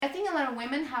a lot of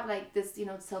women have like this,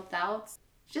 self-doubt.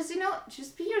 Just,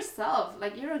 just be yourself.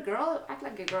 Like, you're a girl, act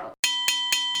like a girl.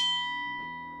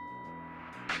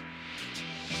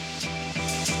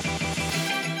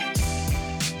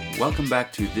 Welcome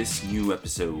back to this new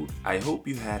episode. I hope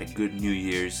you had a good New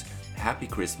Year's, happy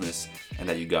Christmas, and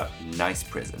that you got nice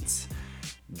presents.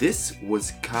 This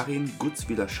was Karin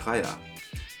Gutzwiller-Schreier.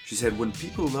 She said, when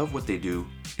people love what they do,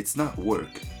 it's not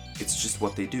work, it's just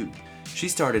what they do. She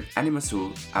started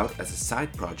Animazul out as a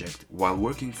side project while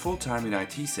working full-time in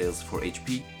IT sales for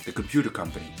HP, the computer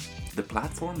company. The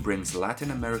platform brings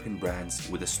Latin American brands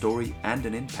with a story and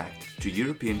an impact to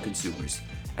European consumers,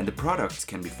 and the products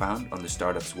can be found on the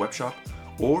startup's webshop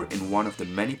or in one of the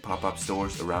many pop-up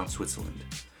stores around Switzerland.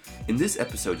 In this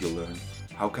episode you'll learn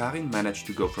how Karin managed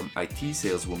to go from IT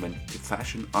saleswoman to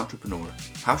fashion entrepreneur,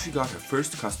 how she got her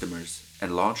first customers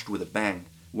and launched with a bang,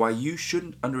 why you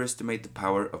shouldn't underestimate the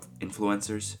power of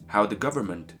influencers, how the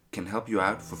government can help you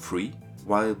out for free,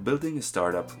 while building a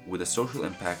startup with a social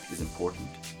impact is important,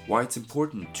 why it's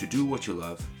important to do what you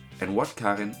love, and what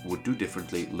Karin would do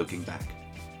differently looking back.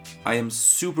 I am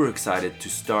super excited to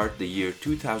start the year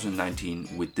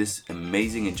 2019 with this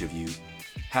amazing interview.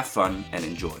 Have fun and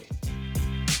enjoy.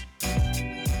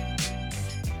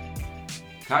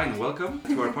 Karin, welcome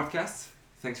to our podcast.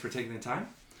 Thanks for taking the time.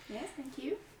 Yes, thank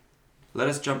you. Let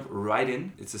us jump right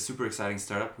in. It's a super exciting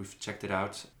startup. We've checked it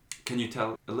out. Can you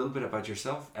tell a little bit about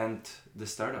yourself and the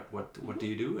startup? What do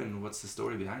you do and what's the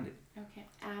story behind it? Okay.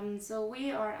 So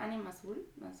we are Animazul.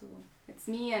 So it's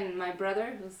me and my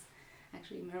brother, who's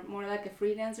actually more like a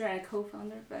freelancer and a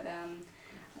co-founder. But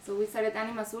so we started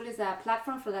Animazul is a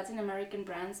platform for Latin American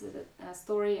brands with a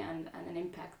story and an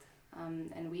impact.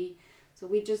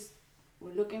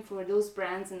 We're looking for those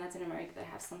brands in Latin America that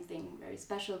have something very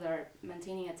special. They're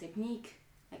maintaining a technique,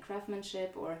 like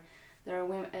craftsmanship, or there are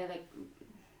women,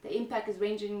 the impact is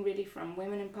ranging really from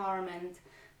women empowerment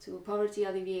to poverty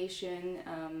alleviation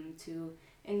to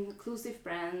inclusive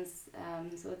brands.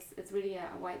 So it's really a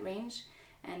wide range,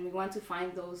 and we want to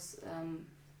find those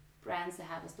brands that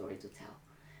have a story to tell.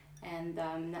 And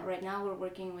right now we're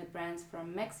working with brands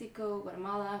from Mexico,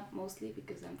 Guatemala, mostly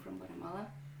because I'm from Guatemala.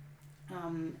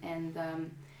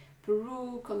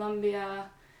 Peru, Colombia,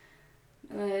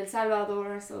 El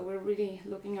Salvador. So we're really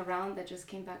looking around. I just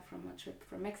came back from a trip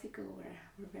from Mexico where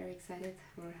we're very excited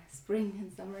for spring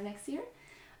and summer next year.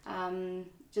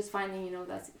 Just finding,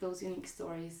 those unique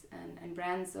stories and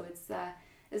brands. So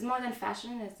it's more than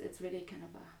fashion. It's really kind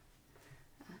of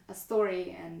a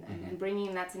story and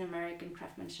bringing Latin American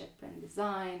craftsmanship and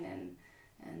design and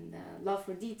love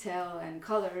for detail and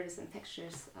colors and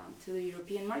textures to the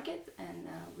European market, and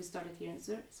we started here in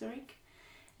Zurich,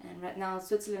 and right now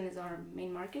Switzerland is our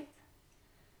main market,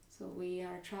 so we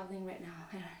are traveling right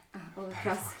now all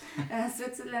across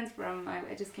Switzerland.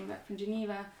 I just came back from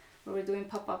Geneva, where we're doing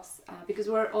pop-ups because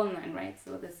we're online, right?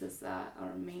 So this is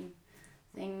our main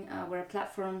thing. We're a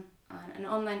platform, an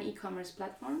online e-commerce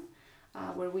platform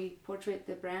where we portray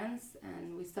the brands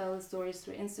and we tell the stories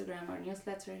through Instagram or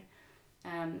newsletter.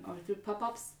 Or through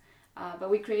pop-ups, but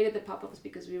we created the pop-ups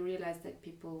because we realized that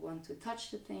people want to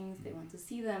touch the things, they want to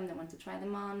see them, they want to try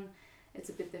them on. It's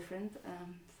a bit different,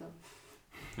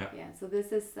 so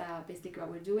this is basically what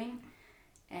we're doing,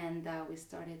 and we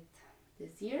started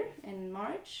this year in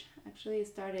March. Actually,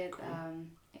 started cool.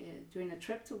 During a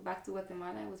trip back to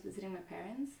Guatemala. I was visiting my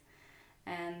parents,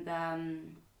 and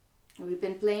we've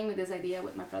been playing with this idea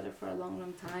with my brother for a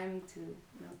long time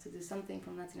to do something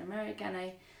from Latin America, and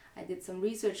I did some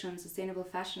research on sustainable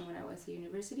fashion when I was at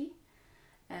university,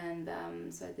 and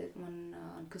so I did one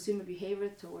on consumer behavior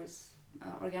towards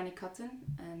organic cotton,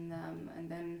 and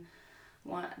then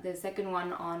the second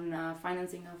one on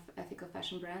financing of ethical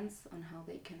fashion brands, on how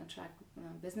they can attract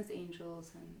business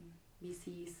angels and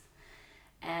VCs,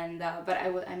 and but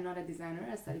I'm not a designer.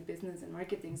 I studied business and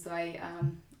marketing, so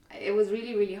it was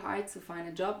really, really hard to find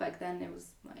a job back then. It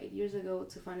was 8 years ago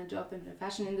to find a job in the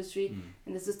fashion industry,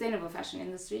 in the sustainable fashion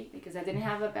industry, because I didn't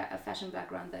have a fashion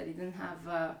background. I didn't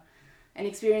have any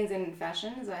experience in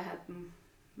fashion, so I had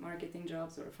marketing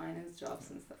jobs or finance jobs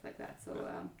and stuff like that. So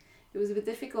it was a bit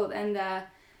difficult, and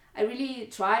I really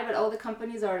tried, but all the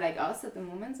companies are like us at the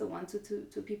moment, so 1 to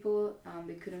 2 people,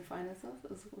 they couldn't find themselves,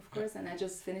 of course, and I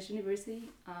just finished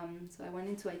university, so I went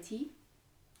into IT,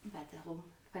 but the whole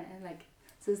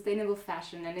sustainable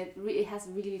fashion, and it has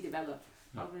really developed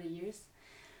over the years,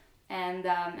 and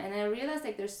I realized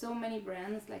there's so many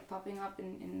brands popping up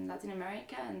in Latin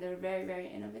America, and they're very, very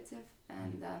innovative,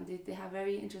 and they have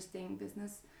very interesting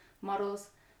business models.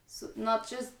 So not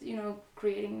just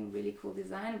creating really cool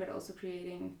design, but also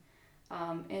creating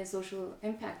a social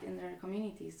impact in their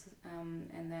communities,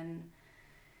 and then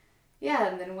yeah,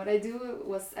 and then what I do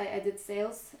was I did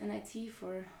sales in IT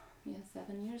for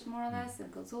 7 years more or less,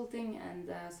 and consulting, and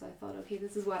so I thought, okay,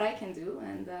 this is what I can do,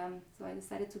 and so I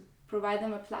decided to provide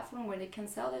them a platform where they can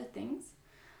sell their things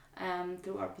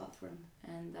through our platform,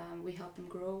 and we help them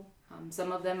grow.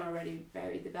 Some of them are already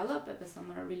very developed, but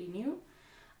some are really new.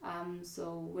 So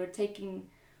we're taking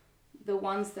the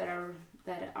ones that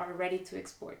are ready to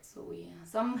export. So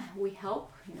we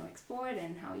help export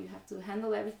and how you have to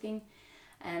handle everything,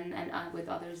 and with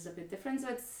others a bit different. So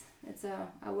it's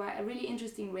a really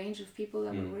interesting range of people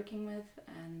that we're working with,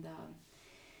 and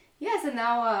so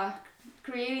now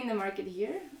creating the market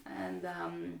here, and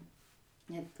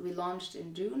we launched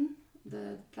in June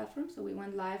the platform, so we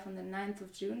went live on the 9th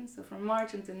of June. So from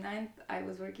March until 9th I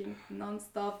was working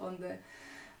non-stop on the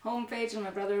homepage, and my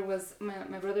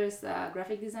brother is a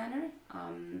graphic designer,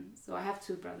 so I have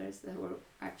two brothers that were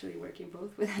actually working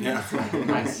both with him.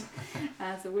 Nice.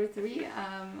 So we're three.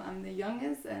 I'm the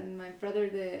youngest, and my brother,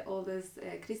 the oldest,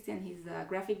 Christian, he's a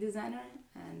graphic designer,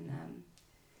 and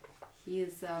he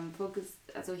is focused,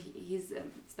 so he's a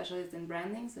specialist in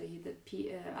branding, so he did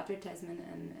advertisement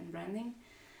and branding,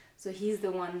 so he's the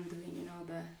one doing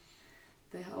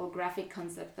the whole graphic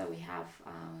concept that we have,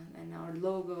 and our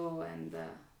logo, and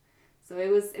so it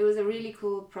was a really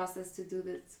cool process to do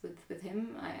this with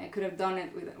him. I could have done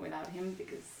it without him,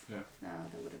 because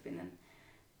that would have been an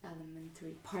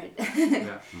elementary part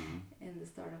in the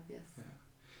startup. Yes. Yeah.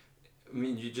 I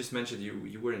mean, you just mentioned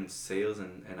you were in sales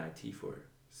and IT for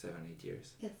 7-8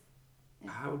 years. Yes. Yeah.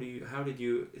 How did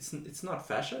you? It's not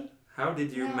fashion. How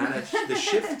did you manage the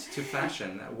shift to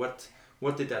fashion?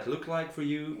 What did that look like for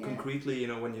you concretely?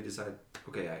 When you decided,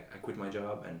 okay, I quit my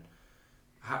job, and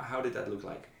how did that look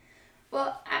like?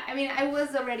 Well, I mean, I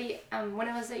was already when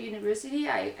I was at university.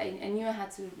 I knew I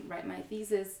had to write my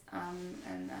thesis,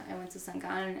 and I went to St.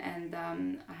 Gallen, and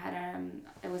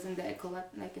I was in the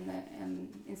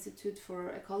Institute for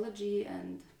Ecology,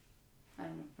 and I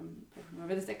don't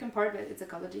remember the second part, but it's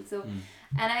ecology. So,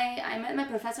 and I met my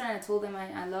professor, and I told him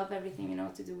I love everything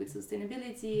to do with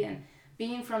sustainability, and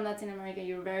being from Latin America,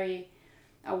 you're very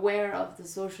aware of the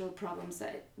social problems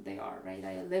that they are, right?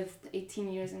 I lived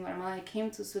 18 years in Guatemala. I came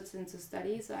to Switzerland to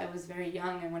study, so I was very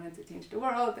young. I wanted to change the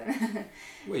world.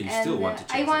 Well, you still want to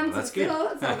change the world. That's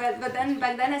good. But then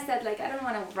back then I said, I don't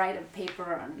want to write a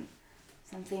paper on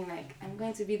something I'm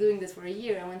going to be doing this for a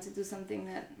year. I want to do something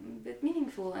that a bit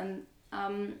meaningful. And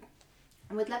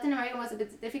with Latin America it was a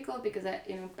bit difficult, because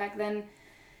back then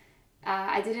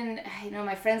I didn't,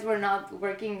 my friends were not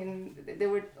working, and they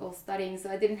were all studying,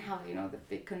 so I didn't have, the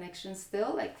big connections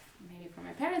still, maybe from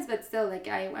my parents, but still,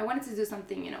 I wanted to do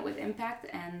something, with impact,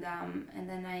 and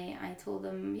then I told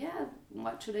him,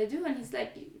 what should I do? And he's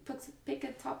like, pick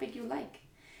a topic you like.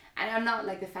 And I'm not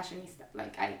like the fashionista,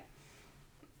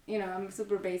 I'm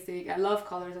super basic. I love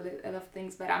colors, I love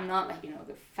things, but I'm not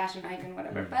the fashion icon,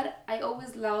 whatever. But I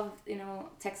always loved,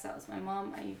 textiles. My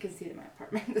mom, you can see it in my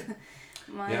apartment.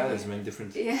 There's many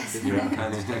different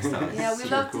kinds of textiles. Yeah, we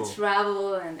love to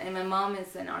travel, and my mom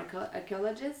is an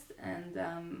archaeologist, and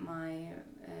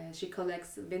she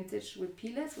collects vintage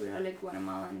huipiles, which are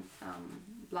Guatemalan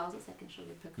blouses. I can show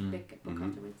you a pic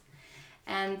afterwards.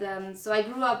 And so I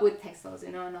grew up with textiles,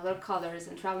 and other colors,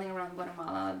 and traveling around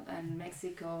Guatemala and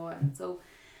Mexico, and so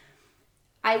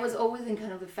I was always in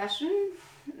kind of the fashion,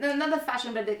 not the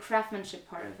fashion, but the craftsmanship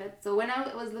part of it. So when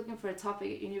I was looking for a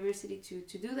topic at university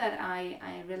to do that,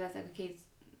 I realized it's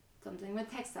something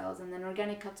with textiles, and then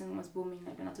organic cotton was booming.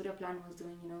 Natura Plan was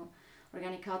doing,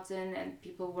 organic cotton, and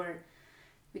people were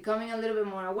becoming a little bit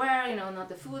more aware, not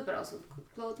the food, but also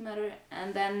clothes matter.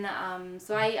 And then,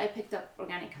 so I picked up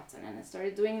organic cotton, and I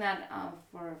started doing that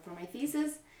for my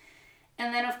thesis.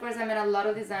 And then, of course, I met a lot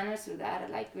of designers through that,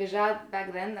 like Veja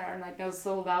back then, that are now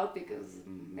sold out because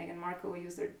Meghan Markle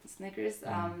used their sneakers.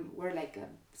 We're a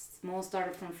small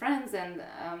startup from France, and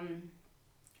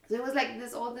so it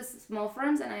was all these small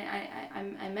firms, and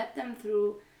I met them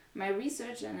through my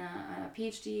research, and a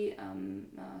PhD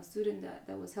student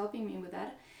that was helping me with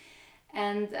that.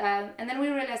 And then we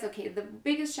realized, okay, the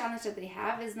biggest challenge that they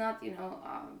have is not,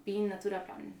 being Natura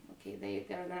Plan. Okay,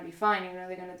 they're going to be fine,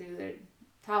 they're going to do their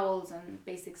towels and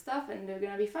basic stuff, and they're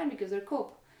going to be fine because they're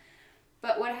cope.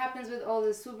 But what happens with all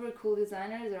the super cool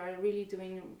designers that are really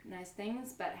doing nice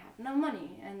things but have no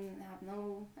money and have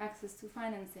no access to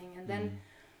financing? And then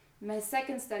my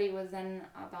second study was then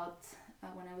about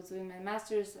when I was doing my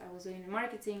master's, I was doing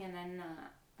marketing, and then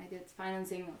I did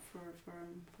financing for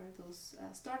those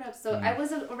startups. So I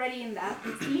was already in that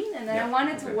scene, and then I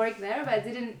wanted to work there, but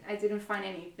I didn't find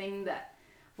anything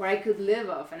where I could live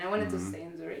off, and I wanted to stay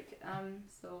in Zurich.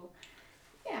 So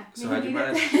yeah. So how do you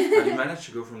manage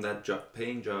to go from that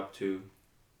paying job to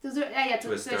to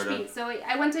HP. So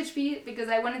I went to HP because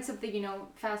I wanted something,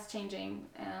 fast changing.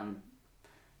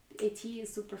 AT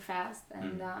is super fast,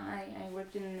 and I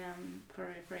worked in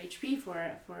for HP for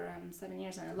 7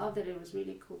 years, and I loved it. It was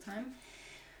really cool time.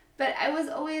 But I was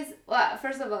always,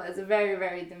 first of all, it's a very,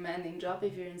 very demanding job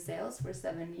if you're in sales for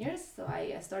 7 years. So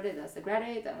I started as a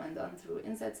graduate, I went on through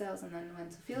inside sales, and then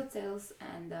went to field sales,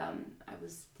 and I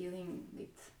was dealing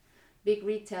with big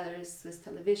retailers, Swiss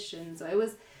Television. So it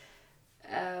was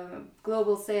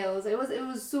global sales. It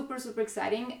was super, super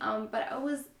exciting. But I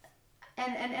was,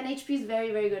 and HP is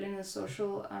very, very good in the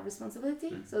social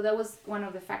responsibility. So that was one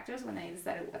of the factors when I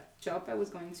decided what job I was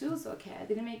going to. So okay, I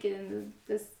didn't make it in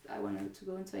this. I wanted to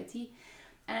go into IT,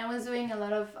 and I was doing a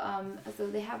lot of. So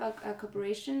they have a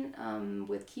cooperation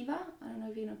with Kiva. I don't know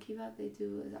if you know Kiva. They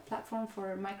do a platform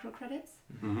for microcredits.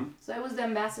 Mm-hmm. So I was the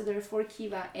ambassador for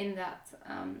Kiva in that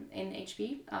in HP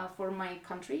for my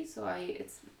country. So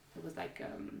it was like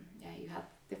you had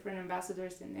different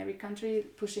ambassadors in every country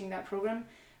pushing that program.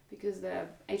 Because the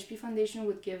HP Foundation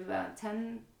would give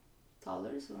 $10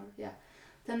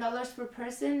 per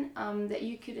person that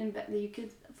you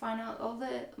could find out all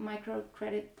the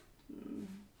microcredit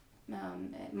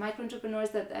micro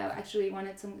entrepreneurs that actually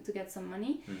wanted to get some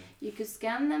money. You could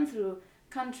scan them through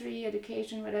country,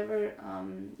 education, whatever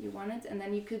you wanted, and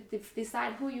then you could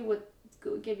decide who you would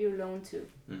give your loan to.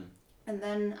 And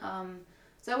then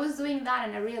so I was doing that,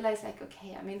 and I realized like,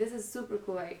 okay, I mean, this is super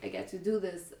cool. I get to do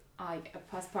this.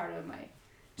 As part of my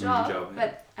job,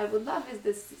 but I would love, is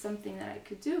this something that I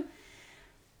could do?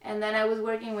 And then I was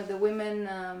working with the women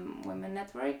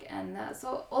network, and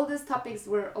so all these topics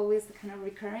were always kind of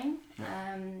recurring.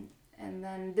 And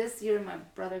then this year my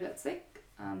brother got sick.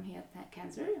 He had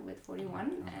cancer with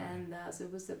 41, and so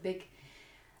it was a big,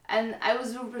 and I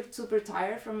was super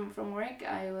tired from work.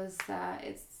 I was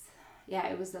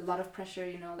it was a lot of pressure,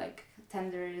 like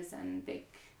tenders and big.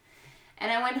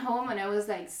 And I went home and I was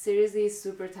like seriously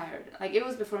super tired. Like it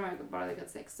was before my brother got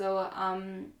sick. So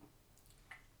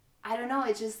I don't know,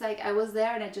 it's just like I was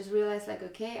there and I just realized like,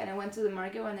 okay, and I went to the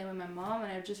market one day with my mom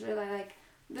and I just realized like,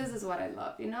 this is what I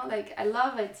love, like I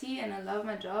love IT and I love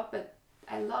my job, but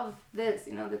I love this,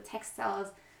 the textiles,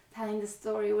 telling the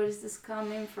story, where is this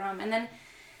coming from? And then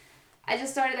I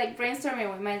just started like brainstorming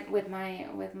with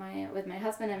my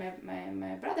husband and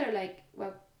my brother, like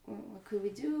what could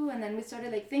we do? And then we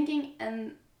started like thinking,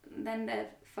 and then the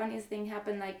funniest thing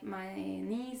happened. Like my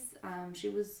niece, she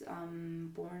was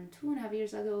born 2.5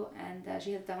 years ago, and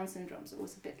she had Down syndrome, so it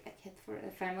was a bit like hit for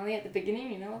the family at the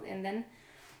beginning, and then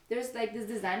there's like this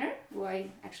designer who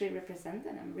I actually represent,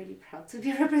 and I'm really proud to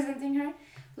be representing her,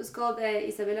 who's called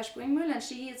Isabella Springmull, and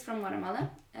she is from Guatemala,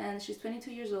 and she's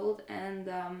 22 years old, and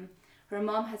her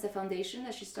mom has a foundation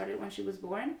that she started when she was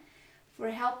born for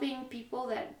helping people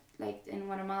that like in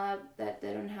Guatemala that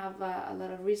they don't have a lot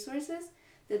of resources,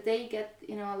 that they get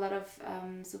a lot of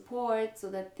support so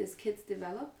that these kids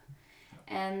develop,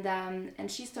 and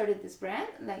she started this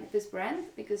brand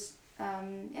because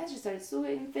she started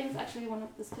sewing things. Actually, one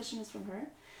of this cushion is from her.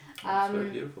 It's very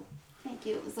beautiful. Thank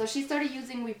you. So she started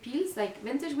using huipiles, like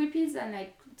vintage huipiles, and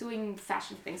like doing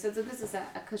fashion things. So this is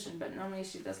a cushion, but normally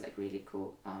she does like really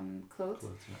cool clothes.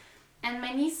 And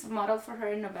my niece modeled for her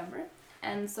in November.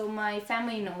 And so my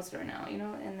family knows her now,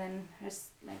 and then there's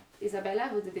like Isabella,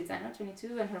 who's the designer,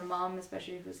 22, and her mom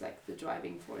especially, who's like the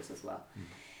driving force as well.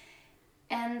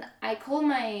 And I called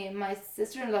my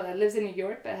sister-in-law that lives in New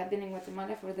York, but I have been in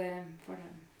Guatemala for the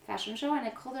fashion show, and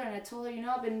I called her and I told her,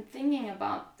 I've been thinking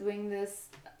about doing this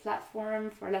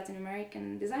platform for Latin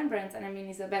American design brands, and I mean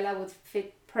Isabella would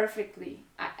fit perfectly.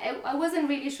 I wasn't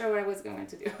really sure what I was going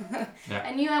to do.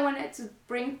 I knew I wanted to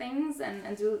bring things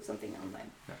and do something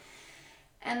online.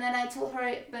 And then I told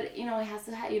her, but it has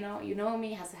to have, me,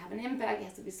 it has to have an impact, it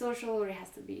has to be social, or it has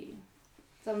to be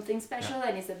something special,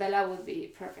 and Isabella would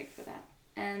be perfect for that.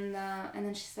 And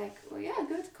then she's like, well, yeah,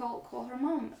 good, call her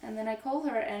mom. And then I called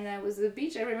her, and I was at the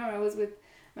beach. I remember I was with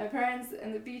my parents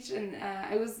on the beach, and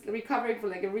I was recovering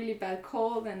from like a really bad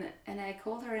cold, and I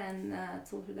called her and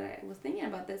told her that I was thinking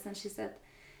about this, and she said,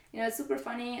 it's super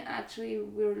funny. Actually,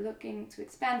 we were looking to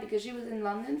expand because she was in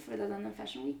London for the London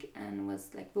Fashion Week and was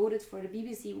like voted for the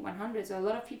BBC 100. So a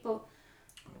lot of people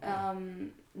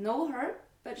know her,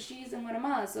 but she's in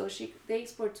Guatemala, so they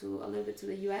export a little bit to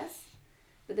the US,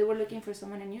 but they were looking for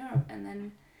someone in Europe. And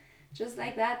then just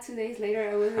like that, 2 days later,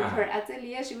 I was in her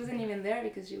atelier. She wasn't even there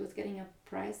because she was getting a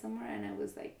prize somewhere, and I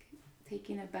was like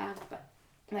taking a bag, but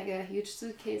like a huge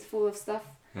suitcase full of stuff.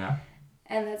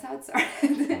 And that's how it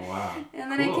started. Oh, wow.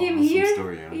 And then Cool. I came Awesome here.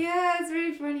 Story, yeah, it's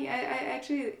really funny. I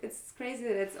actually, it's crazy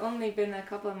that it's only been a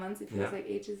couple of months. It feels like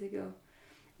ages ago.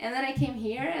 And then I came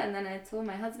here, and then I told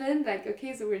my husband, like,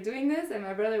 okay, so we're doing this. And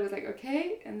my brother was like,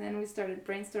 okay. And then we started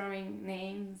brainstorming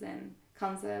names and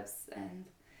concepts. And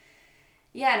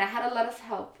yeah, and I had a lot of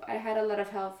help. I had a lot of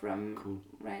help from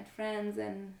friends.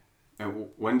 And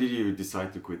when did you decide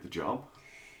to quit the job?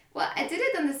 well, I did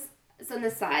it on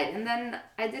the side, and then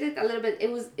I did it a little bit.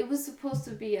 It was supposed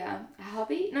to be a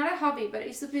hobby, not a hobby, but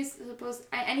it's supposed.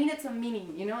 I needed some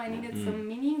meaning, you know. I needed some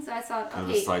meaning, so I thought, Kind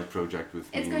okay, of a side project with.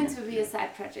 It's going to be a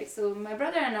side project. So my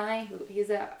brother and I, he's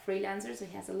a freelancer, so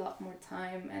he has a lot more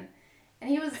time, and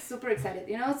he was super excited,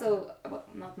 you know. So well,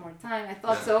 not more time. I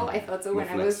thought so when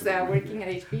I was working at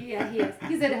HP. Yeah,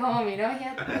 he's at home, you know. He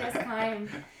has time.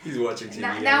 He's watching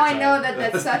TV. Now I know that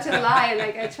that's such a lie.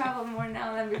 Like I travel more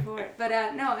now than before. But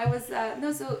no, I was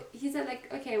no. So he said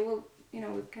like, okay, well, you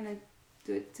know, we kind of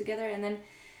do it together. And then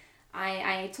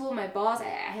I told my boss.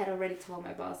 I had already told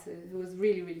my boss, who was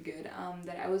really really good,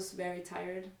 that I was very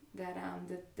tired. That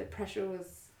the pressure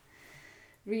was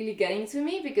really getting to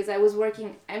me because I was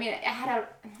working. I mean,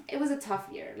 it was a tough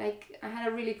year. Like I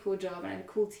had a really cool job and I had a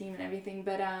cool team and everything.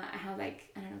 But I had like,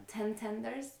 I don't know, 10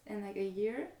 tenders in like a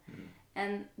year.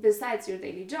 And besides your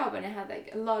daily job, and I had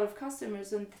like a lot of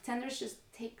customers, and the tenders just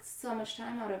take so much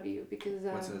time out of you because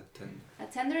What's a tender? A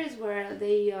tender is where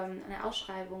they eine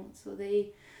Ausschreibung, so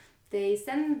they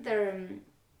send their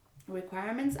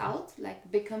requirements out, like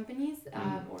big companies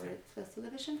or First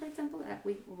Television, for example, that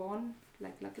we won,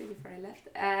 like luckily before I left,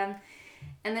 and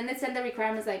then they send the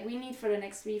requirements like, we need for the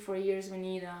next 3-4 years, we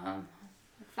need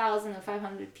 1,000 or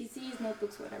 500 PCs,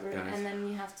 notebooks, whatever, and then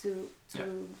you have to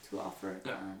offer.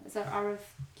 It's an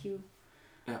RFQ,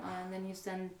 and then you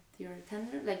send your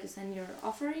tender, like you send your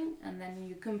offering, and then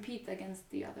you compete against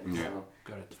the others. So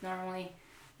it's normally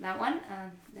that one,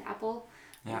 the Apple,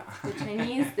 the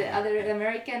Chinese, the other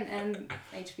American, and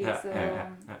HP.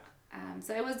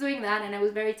 So I was doing that, and I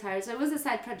was very tired. So it was a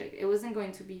side project. It wasn't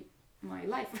going to be my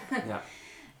life.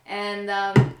 And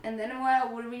then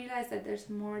we realized that there's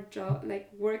more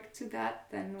work to that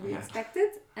than we expected.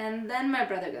 And then my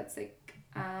brother got sick.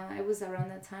 It was around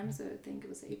that time, so I think it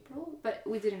was April, but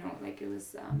we didn't know. Like it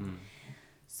was.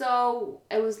 So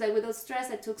it was like without stress.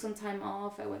 I took some time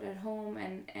off. I went at home,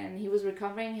 and he was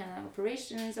recovering. He had an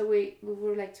operation, so we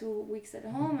were like 2 weeks at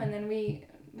home, and then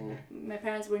my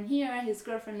parents weren't here. His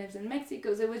girlfriend lives in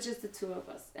Mexico, so it was just the two of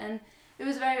us, and it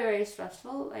was very very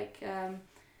stressful. Like.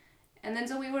 And then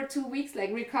so we were 2 weeks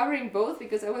like recovering both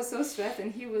because I was so stressed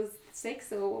and he was sick.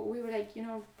 So we were like, you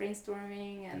know,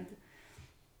 brainstorming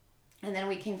and then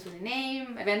we came to the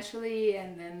name eventually,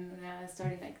 and then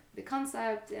starting like the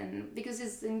concept, and because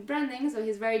he's in branding, so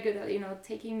he's very good at, you know,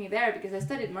 taking me there because I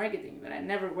studied marketing, but I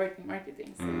never worked in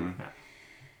marketing. So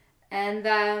and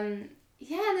and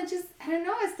I just, I don't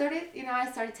know, I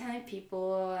started telling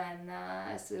people, and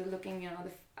I started looking, you know,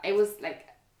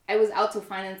 I was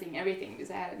auto-financing everything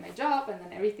because I had my job, and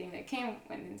then everything that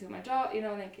went into my job, you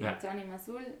know, like into Anima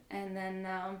Azul. And then,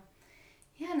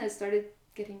 and I started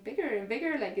getting bigger and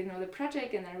bigger, like, you know, the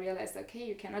project. And I realized, okay,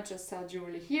 you cannot just sell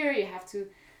jewelry here. You have to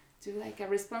do like a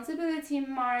responsibility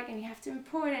mark, and you have to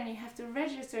import, and you have to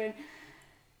register.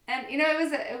 And you know,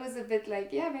 it was a bit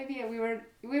like, maybe we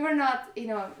were not, you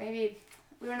know, maybe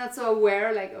we were not so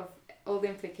aware like of all the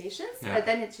implications. But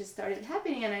then it just started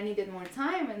happening, and I needed more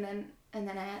time, and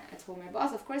then I told my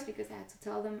boss, of course, because I had to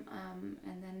tell them.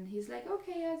 And then he's like,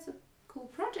 okay, it's a cool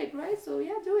project, right? So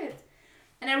do it.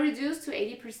 And I reduced to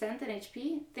 80% in HP,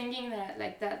 thinking that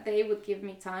like that they would give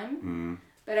me time.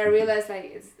 But I realized like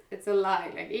it's a lie.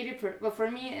 Like 80%. Well, for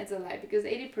me, it's a lie because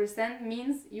 80%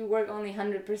 means you work only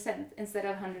 100% instead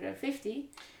of 150.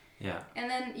 Yeah. And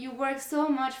then you work so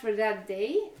much for that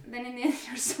day, then in the end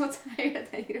you're so tired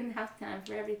that you don't have time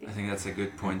for everything. I think that's a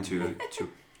good point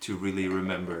to really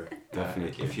remember.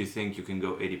 Definitely. If you think you can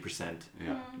go 80%,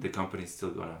 the company's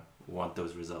still gonna want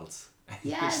those results.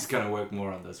 You're just gonna work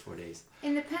more on those 4 days.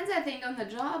 It depends, I think, on the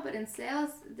job, but in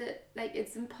sales,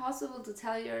 it's impossible to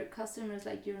tell your customers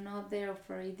like you're not there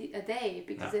for a day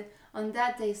because on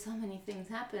that day so many things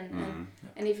happen,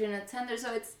 and if you're in a tender,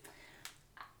 so it's.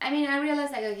 I mean, I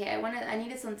realized like, okay, I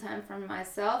needed some time for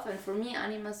myself, and for me,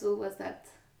 Anima Azul was that,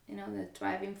 you know, the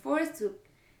driving force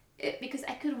because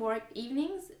I could work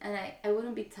evenings and I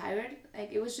wouldn't be tired.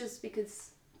 Like it was just because,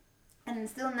 and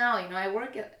still now, you know, I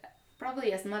work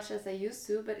probably as much as I used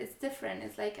to, but it's different.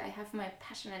 It's like I have my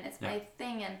passion and it's my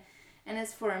thing, and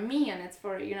it's for me, and it's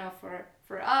for, you know,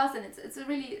 for us, and it's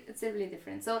really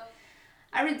different. So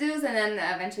I reduced, and then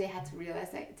eventually I had to realize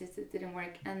like it didn't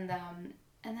work, and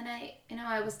then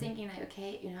I was thinking like,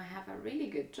 okay, I have a really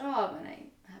good job and I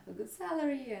have a good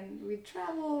salary and we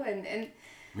travel and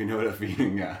We know that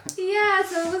feeling, yeah. yeah,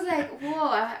 so it was like,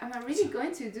 whoa, am I really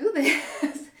going to do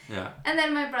this? Yeah. And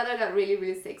then my brother got really,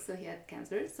 really sick, so he had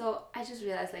cancer. So I just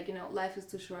realized, like, life is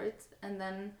too short. And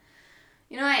then,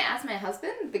 I asked my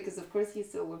husband, because of course he's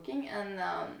still working, and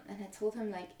I told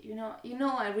him, like,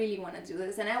 I really want to do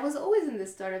this. And I was always in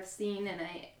this startup scene, and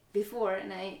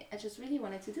I just really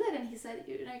wanted to do it. And he said,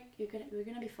 you're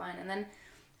gonna be fine. And then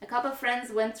a couple of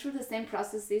friends went through the same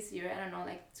process this year. I don't know,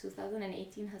 like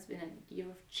 2018 has been a year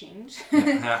of change.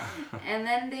 And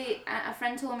then a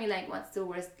friend told me, like, what's the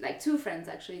worst, like 2 friends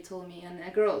actually told me,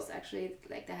 and girls actually,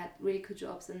 like, they had really good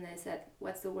jobs, and they said,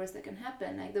 what's the worst that can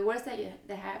happen? Like, the worst that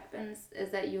happens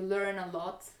is that you learn a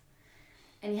lot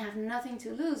and you have nothing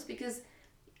to lose, because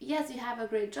yes, you have a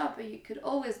great job, but you could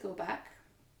always go back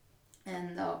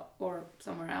and or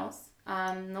somewhere else.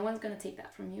 No one's gonna take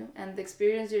that from you, and the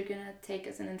experience you're gonna take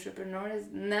as an entrepreneur is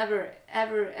never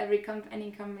ever any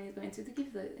company is going to give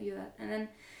you that. And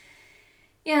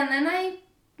then I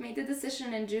made the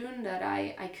decision in June that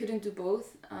I couldn't do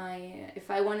both.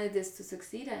 If I wanted this to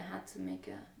succeed, I had to make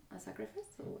a sacrifice,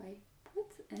 so I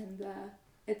quit. And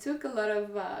it took a lot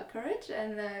of courage,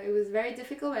 and it was very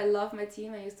difficult. I love my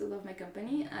team. I used to love my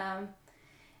company.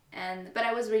 But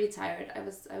I was really tired. I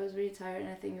was really tired,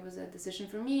 and I think it was a decision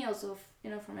for me, also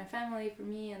for my family, for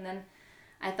me. And then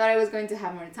I thought I was going to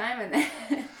have more time,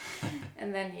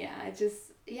 and then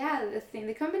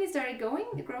the company started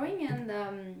growing,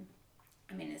 and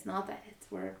it's not that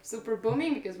we're super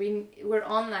booming, because we're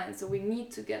online, so we need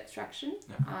to get traction.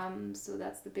 Yeah. So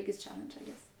that's the biggest challenge, I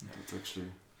guess. Yeah, that's actually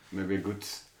maybe a good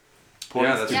point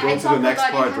Yeah, that's to a go to the next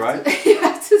part, right? You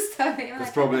have to stop it.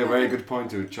 That's probably a very good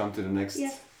point to jump to the next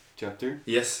chapter.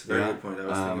 Yes, very good point. I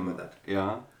was thinking about that.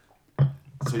 Yeah.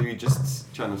 So you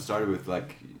just kind of started with, like,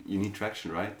 you need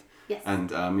traction, right? Yes.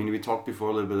 And we talked before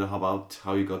a little bit about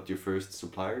how you got your first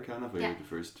supplier, kind of, or your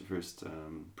first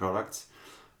products.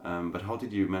 But how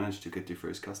did you manage to get your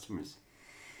first customers?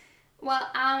 Well,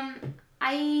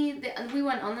 we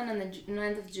went online on the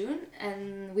 9th of June,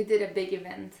 and we did a big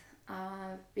event.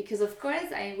 Because of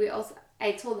course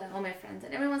I told all my friends,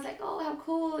 and everyone's like, oh, how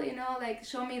cool, like,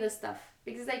 show me the stuff,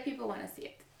 because like people want to see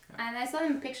it. Yeah. And I saw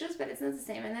them in pictures, but it's not the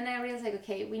same. And then I realized, like,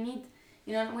 okay, we need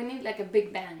like a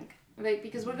big bang, like,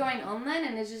 because we're going online,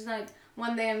 and it's just like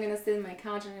one day I'm gonna sit in my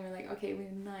couch and I'm gonna be like, okay,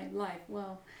 we're live.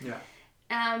 Wow. Yeah.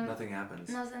 Nothing happens.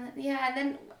 Yeah, and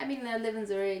then I live in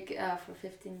Zurich for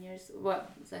 15 years. Well,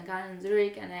 St. Gallen in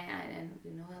Zurich, and I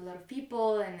know a lot of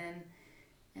people,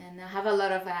 and I have a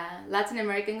lot of Latin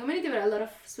American community, but a lot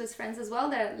of Swiss friends as well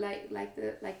that like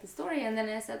the story. And then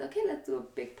I said, okay, let's do a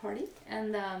big party,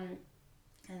 and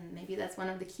maybe that's one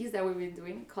of the keys that we've been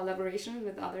doing, collaboration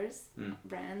with others,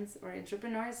 brands or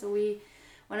entrepreneurs. So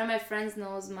one of my friends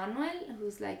knows Manuel,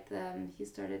 who's like he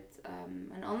started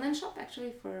an online shop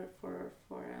actually for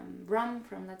rum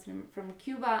from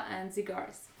Cuba and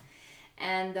cigars,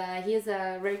 and he has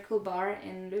a very cool bar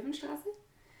in Löwenstraße.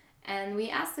 And we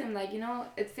asked him, like,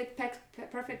 it fit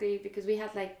perfectly, because we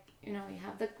had, like, you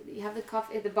have the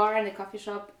coffee, the bar and the coffee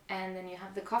shop, and then you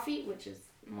have the coffee, which is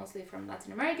mostly from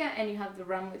Latin America, and you have the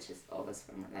rum, which is always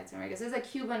from Latin America. So it's a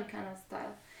Cuban kind of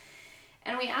style.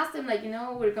 And we asked him, like,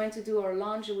 we're going to do our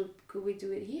launch, could we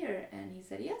do it here? And he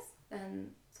said yes.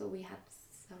 And so we had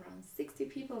around 60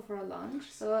 people for a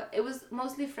launch. So it was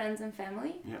mostly friends and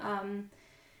family. Yeah.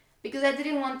 Because I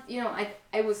didn't want,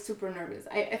 I was super nervous.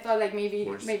 I thought, like, maybe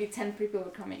 10 people were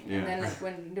coming. Yeah. And then, like,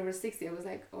 when there were 60, I was,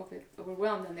 like,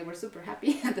 overwhelmed, and they were super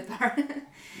happy at the bar.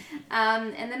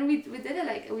 And then we did it,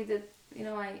 like,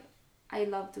 I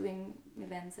love doing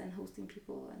events and hosting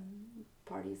people and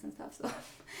parties and stuff. So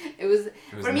it was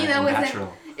for me, that was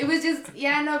natural. It was just, but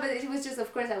it was just,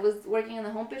 of course, I was working on the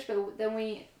homepage, but then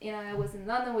I was in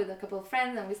London with a couple of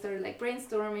friends, and we started, like,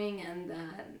 brainstorming, and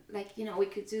we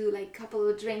could do, like, couple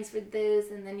of drinks with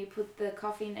this, and then you put the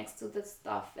coffee next to the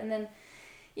stuff, and then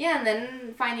and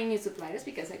then finding new suppliers,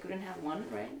 because I couldn't have one,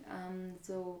 right?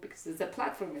 So because it's a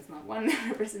platform, it's not one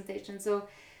representation. So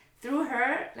through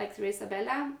her, like through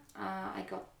Isabella, I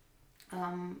got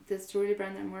this jewelry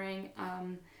brand I'm wearing,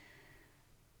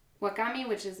 Wakami,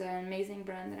 which is an amazing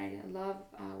brand that I love,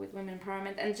 with women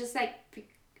empowerment, and just like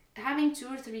having 2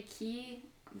 or 3 key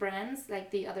brands,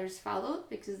 like the others followed,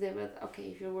 because they were, okay,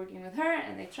 if you're working with her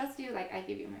and they trust you, like, I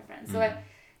give you my brand. So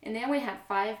and then we had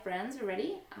 5 brands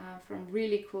already, from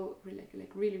really cool,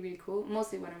 really cool,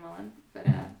 mostly Guatemalan, but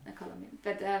Colombian.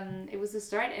 But it was the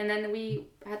start, and then we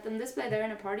had them display there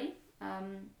in a party,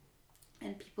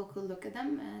 and people could look at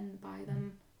them and buy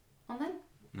them online.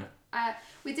 Yeah.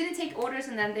 we didn't take orders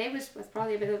on that day, which was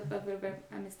probably a bit of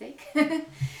a mistake. Yeah.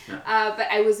 But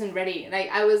I wasn't ready. Like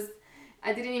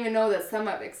I didn't even know that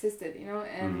SumUp existed, you know,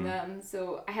 and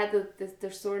so I had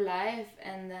the store live,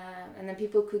 and then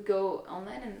people could go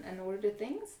online and order the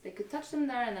things. They could touch them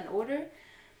there and then order,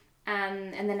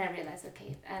 and then I realized,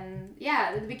 okay, and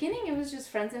yeah, at the beginning it was just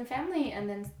friends and family, and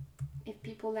then if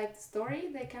people like the story,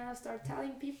 they kind of start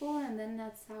telling people, and then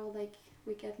that's how like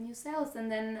we get new sales.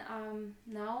 And then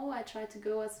now I try to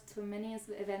go to many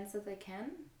events as I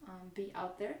can, be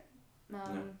out there.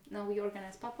 Now we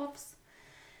organize pop-ups.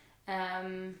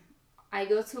 I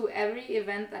go to every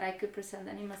event that I could present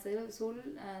Anima Sol,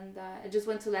 and I just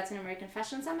went to Latin American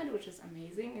Fashion Summit, which was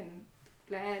amazing, and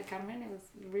Playa del Carmen, it was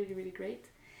really, really great.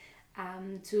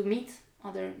 To meet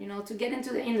other, you know, to get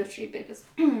into the industry, because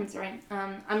sorry,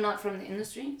 I'm not from the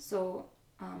industry, so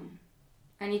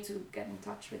I need to get in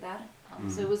touch with that.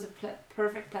 So it was a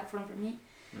perfect platform for me,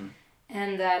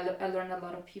 and I learned a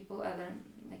lot of people. I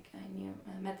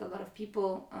met a lot of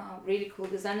people, really cool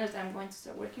designers that I'm going to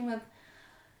start working with,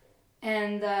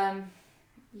 and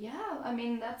yeah, I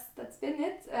mean that's been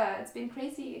it. It's been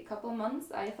crazy a couple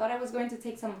months. I thought I was going to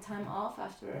take some time off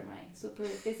after my super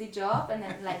busy job and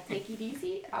then like take it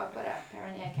easy, but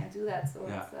apparently I can't do that. So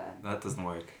yeah, that doesn't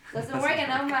work. Doesn't work, and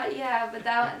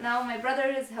now now my brother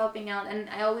is helping out, and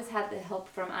I always had the help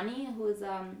from Annie, who is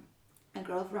a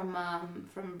girl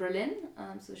from Berlin.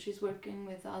 So she's working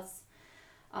with us.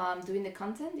 Doing the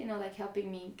content, you know, like helping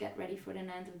me get ready for the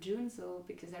 9th of June. So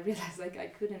because I realized like I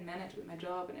couldn't manage with my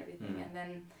job and everything, and then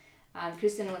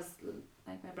Christian was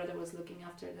like, my brother was looking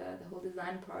after the whole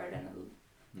design part, and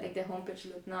like the homepage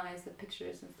looked nice, the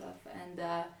pictures and stuff,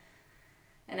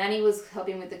 and Annie was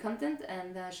helping with the content,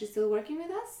 and she's still working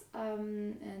with us,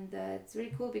 and it's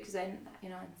really cool because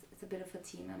it's a bit of a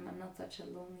team. I'm not such a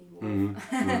lonely wolf.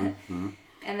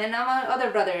 And then now my other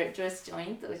brother just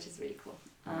joined, which is really cool.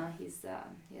 He has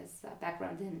a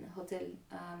background in hotel,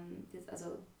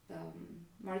 also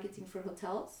marketing for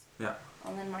hotels,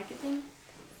 online marketing.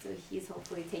 So he's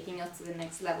hopefully taking us to the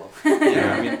next level.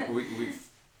 Yeah, I mean,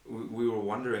 we were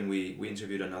wondering. We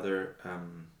interviewed another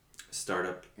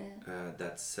startup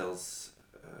that sells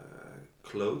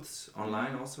clothes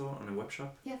online, also on a web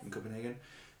shop in Copenhagen,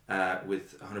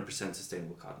 with 100%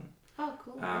 sustainable cotton. Oh,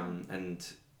 cool. And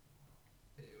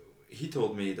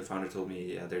the founder told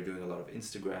me they're doing a lot of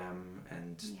Instagram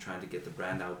and trying to get the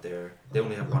brand out there. They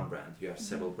only have one brand. You have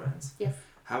several brands. Yes.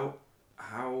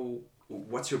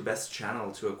 What's your best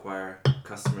channel to acquire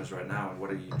customers right now, and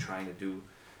what are you trying to do?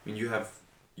 I mean,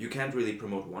 you can't really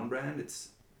promote one brand. It's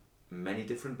many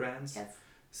different brands. Yes.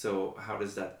 So how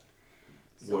does that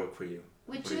work for you?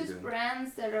 We choose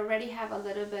brands that already have a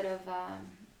little bit of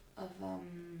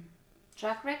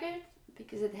track record,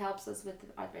 because it helps us with the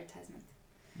advertisement.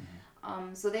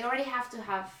 So they already have to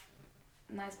have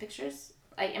nice pictures.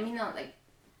 Like, I mean, not like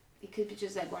it could be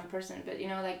just like one person, but you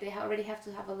know, like they already have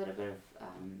to have a little bit of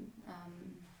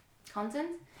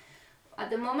content. At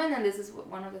the moment, and this is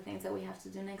one of the things that we have to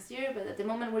do next year, but at the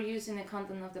moment we're using the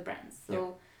content of the brands.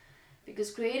 So because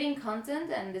creating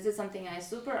content, and this is something I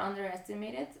super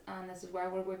underestimated, and this is why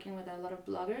we're working with a lot of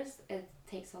bloggers, it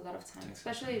takes a lot of time,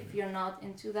 especially if you're not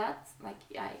into that. Like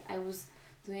I was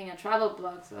doing a travel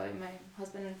blog, so my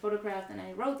husband photographed and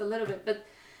I wrote a little bit, but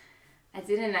I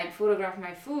didn't like photograph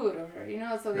my food, or you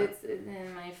know, so it's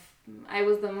I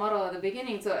was the model at the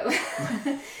beginning, so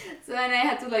so then I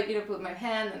had to like, you know, put my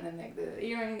hand and then like the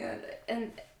earring,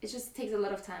 and it just takes a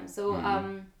lot of time. So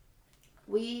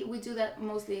we do that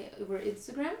mostly over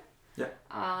Instagram.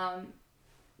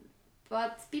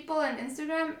 But people on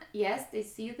Instagram, yes, they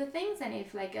see the things, and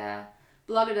if like a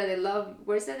blogger that they love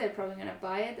wears it, they're probably gonna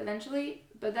buy it eventually.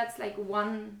 But that's like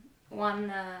one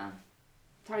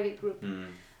target group.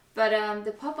 But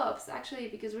the pop-ups, actually,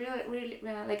 because really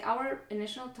like our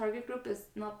initial target group is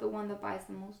not the one that buys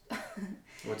the most.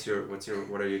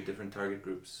 What are your different target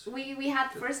groups? We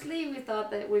had, firstly, we thought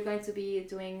that we're going to be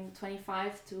doing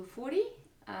 25 to 40,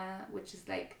 which is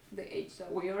like the age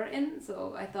that we are in.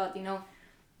 So I thought, you know,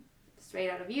 straight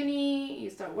out of uni, you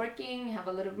start working, you have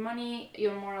a little money,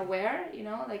 you're more aware, you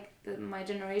know, like my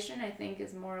generation, I think,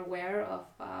 is more aware of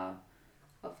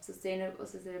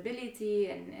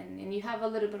sustainability, and you have a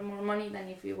little bit more money than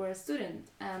if you were a student,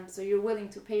 so you're willing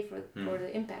to pay for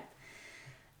the impact.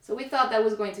 So we thought that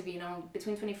was going to be, you know,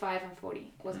 between 25 and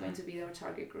 40 was going to be our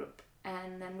target group,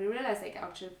 and then we realized like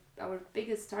actually our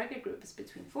biggest target group is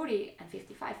between 40 and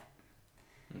 55,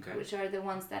 which are the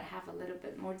ones that have a little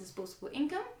bit more disposable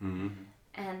income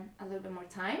and a little bit more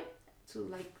time to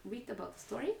like read about the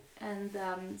story, and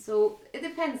so it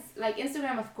depends. Like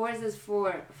Instagram, of course, is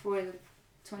for the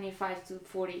 25 to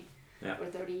 40, for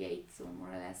 38, so more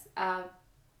or less.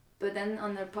 But then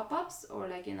on their pop-ups or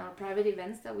like in our private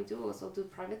events that we do, also do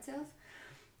private sales,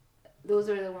 those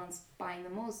are the ones buying the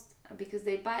most because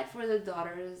they buy it for their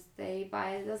daughters, they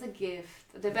buy it as a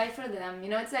gift, they buy it for them,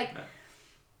 it's like,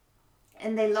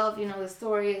 and they love, the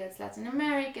story that's Latin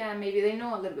America, maybe they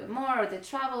know a little bit more or they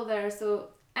travel there, so,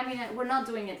 we're not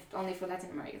doing it only for Latin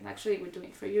Americans, actually we're doing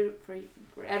it for Europe,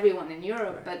 for everyone in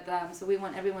Europe, but, so we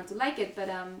want everyone to like it, but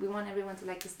we want everyone to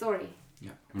like the story.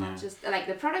 Not just, like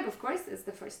the product, of course, is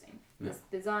the first thing, the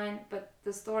design, but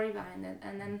the story behind it,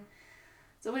 and then,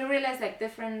 so we realized like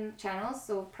different channels,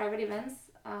 so private events,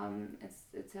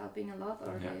 it's helping a lot,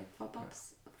 or the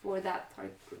pop-ups for that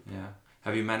target group. Yeah.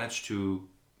 Have you managed to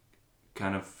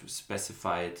kind of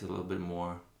specify it a little bit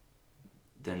more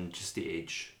than just the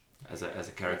age as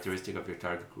a characteristic of your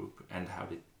target group, and how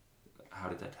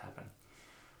did that happen?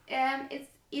 It's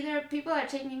either people are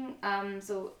taking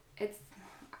so it's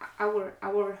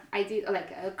our idea, like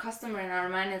a customer in our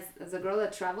mind is a girl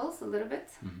that travels a little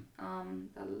bit,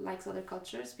 that likes other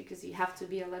cultures, because you have to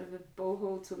be a little bit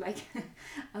boho to like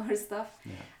our stuff.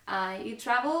 You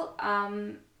travel,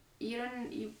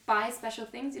 you buy special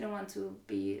things, you don't want to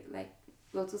be like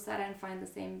go to Zara and find the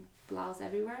same blouse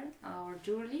everywhere, or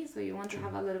jewelry, so you want to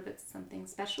have a little bit something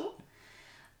special.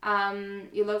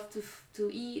 You love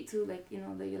to eat, to like,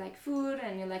 that you like food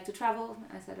and you like to travel.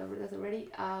 I said that already.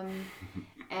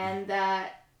 And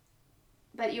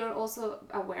but you're also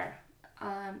aware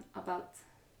about,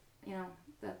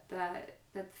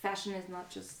 that fashion is not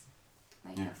just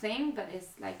like a thing, but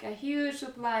it's like a huge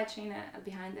supply chain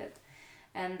behind it.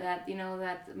 And that,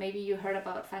 that maybe you heard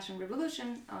about Fashion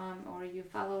Revolution, or you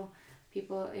follow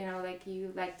people, like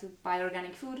you like to buy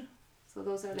organic food. So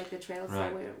those are like the trails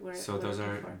that we're so those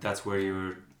are for. That's where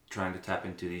you're trying to tap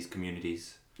into these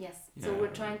communities. Yes. So we're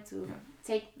trying to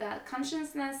take that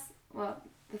consciousness,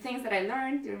 the things that I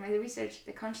learned during my research,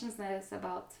 the consciousness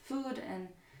about food and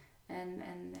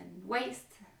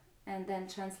waste, and then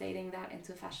translating that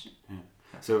into fashion.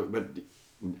 So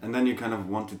and then you kind of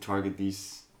want to target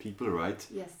these people, right?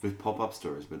 Yes. With pop-up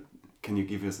stores, but can you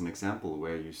give us an example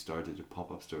where you started a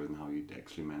pop-up store and how you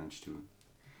actually managed to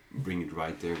bring it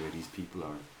right there where these people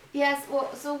are? Yes, well,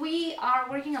 so we are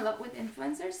working a lot with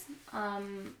influencers.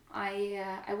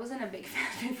 I wasn't a big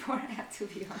fan before, I have to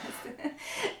be honest.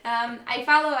 I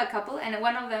follow a couple, and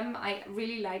one of them I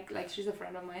really like she's a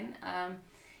friend of mine,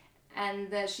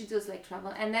 and she does like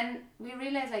travel. And then we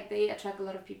realized like they attract a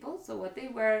lot of people, so what they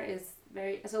wear is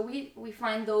so we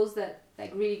find those that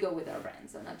like really go with our brand,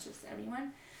 so not just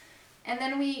everyone. And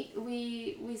then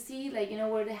we see like,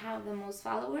 where they have the most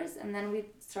followers, and then we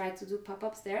try to do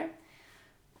pop-ups there.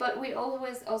 But we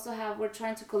always also we're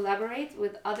trying to collaborate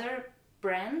with other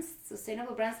brands,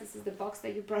 sustainable brands. This is the box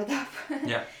that you brought up.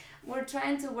 Yeah. We're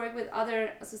trying to work with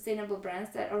other sustainable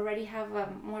brands that already have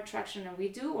more traction than we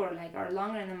do, or like are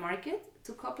longer in the market,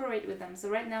 to cooperate with them. So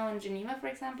right now in Geneva, for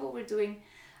example, we're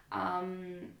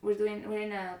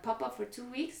in a pop-up for 2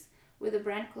 weeks with a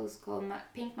brand called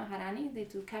Pink Maharani. They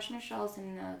do cashmere shawls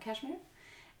in Kashmir,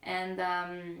 and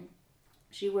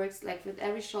she works like with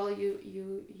every shawl.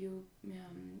 You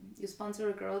sponsor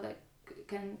a girl that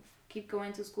can keep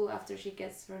going to school after she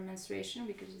gets her menstruation,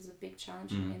 because it's a big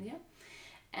challenge in India.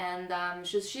 And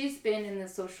she's been in the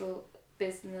social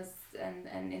business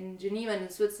and in Geneva and in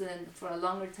Switzerland for a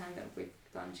longer time than we've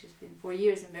done. She's been 4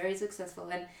 years and very successful.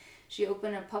 And she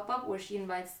opened a pop-up where she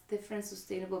invites different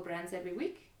sustainable brands every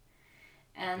week.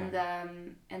 And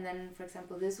and then, for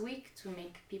example, this week, to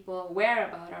make people aware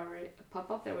about our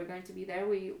pop-up that we're going to be there,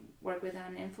 we work with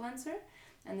an influencer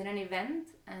and then an event,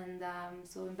 and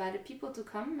so invited people to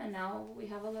come, and now we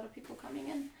have a lot of people coming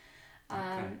in.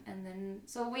 And then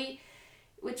so we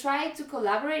try to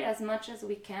collaborate as much as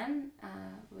we can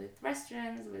with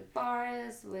restaurants, with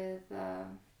bars, with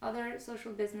other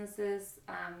social businesses,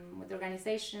 with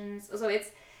organizations. So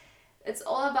it's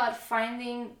all about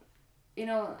finding,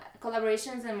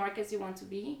 collaborations and markets you want to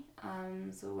be.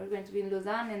 So we're going to be in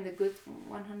Lausanne in the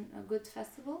Good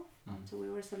Festival. So we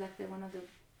were selected one of the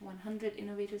 100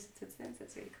 innovators in Switzerland.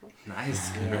 That's really cool.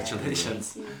 Nice,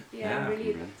 congratulations. Yeah,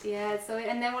 really. Yeah. So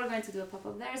and then we're going to do a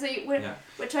pop-up there. So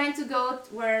we're trying to go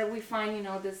where we find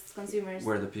these consumers,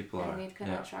 where the people are, and we can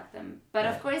attract them. But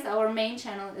of course, our main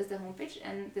channel is the homepage,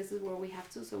 and this is where we have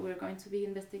to. So we're going to be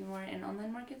investing more in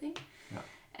online marketing. Yeah.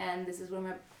 And this is where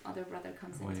my other brother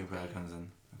comes in. Where your brother comes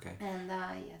in, okay. And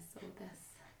yes, so that's.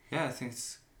 Yeah, I think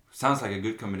sounds like a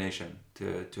good combination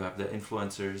to have the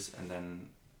influencers and then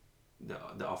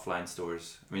the offline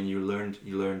stores. I mean, you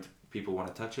learned people want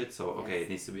to touch it, so okay, it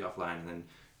needs to be offline, and then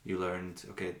you learned,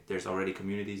 okay, there's already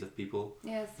communities of people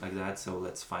like that, so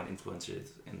let's find influencers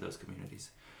in those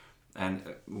communities. And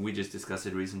we just discussed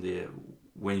it recently.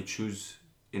 When you choose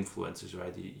influencers,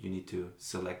 right, you need to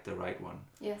select the right one.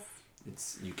 Yes.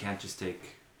 You can't just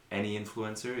take any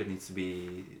influencer. It needs to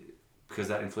be, because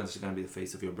that influencer is going to be the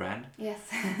face of your brand. Yes.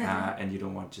 And you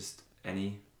don't want just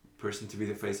any person to be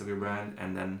the face of your brand.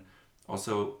 And then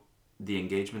also the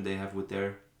engagement they have with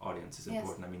their audience is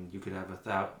important. I mean, you could have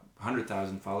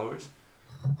 100,000 followers,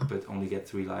 but only get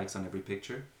 3 likes on every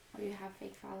picture. Or you have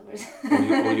fake followers.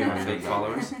 or you have fake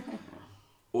followers.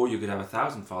 Or you could have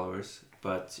 1,000 followers,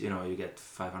 but you get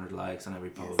 500 likes on every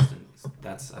post, and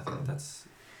I think that's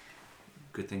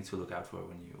a good thing to look out for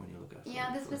when you look at.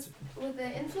 Yeah, this was with the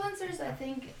influencers. I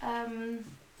think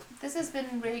this has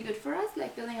been really good for us,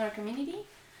 like building our community.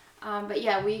 But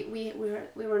yeah, we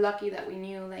were lucky that we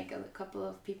knew like a couple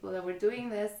of people that were doing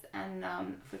this, and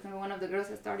for example, one of the girls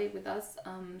that started with us,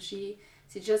 she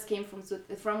just came from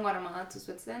Guatemala to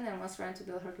Switzerland and was trying to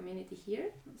build her community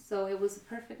here. So it was a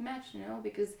perfect match,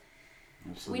 because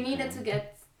we needed to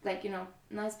get like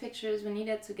nice pictures. We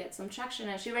needed to get some traction,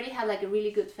 and she already had like a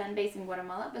really good fan base in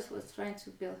Guatemala, but was trying to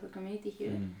build her community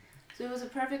here. So it was a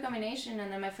perfect combination. And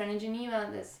then my friend in Geneva,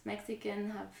 this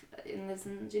Mexican, lives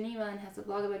in Geneva and has a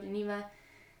blog about Geneva.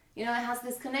 It has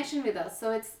this connection with us.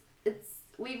 So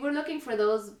we were looking for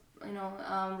those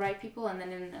right people, and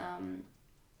then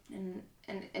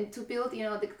and to build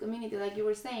the community, like you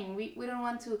were saying, we don't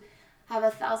want to have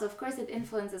 1,000. Of course, it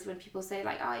influences when people say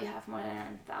like, oh, you have more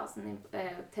than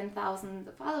 10,000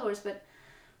 followers, but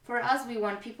for us, we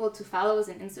want people to follow us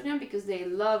on Instagram because they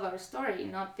love our story,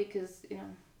 not because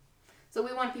so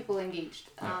we want people engaged.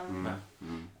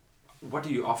 What do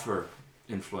you offer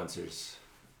influencers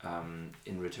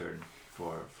in return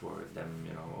for them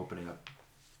opening up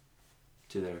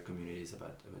to their communities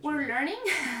about we're learning.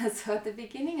 So at the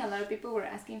beginning, a lot of people were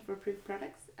asking for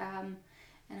products, and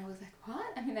I was like, what?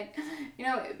 I mean, like,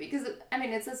 because I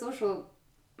mean, it's a social,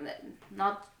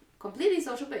 not completely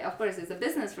social, but of course it's a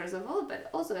business first of all, but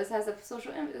also it has a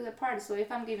social part. So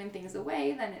if I'm giving things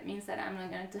away, then it means that I'm not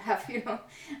going to have enough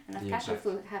cash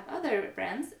flow to have other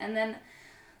brands. And then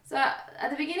so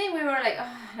at the beginning we were like,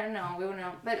 oh, I don't know, we don't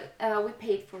know, but we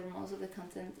paid for most of the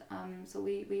content. So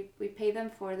we pay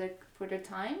them for their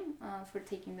time, for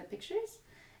taking the pictures,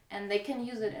 and they can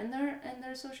use it in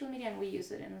their social media, and we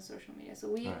use it in the social media. So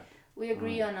we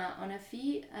agree on a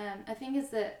fee. I think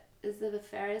is the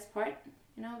fairest part,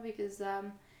 because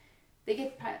they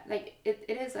get like it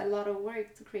is a lot of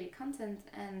work to create content,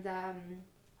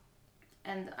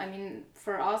 and I mean,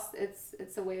 for us,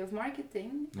 it's a way of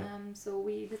marketing. So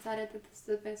we decided that this is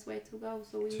the best way to go.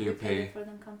 So we pay for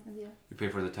them content. Yeah. You pay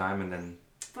for the time, and then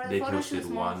for they the post it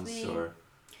once, we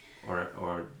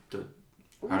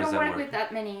don't work with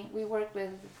that many. We work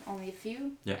with only a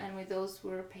few, and with those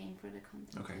we're paying for the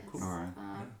content. Okay, yes. cool. All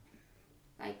right.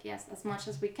 Like yes, as much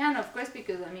as we can, of course,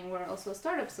 because I mean we're also a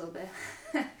startup, so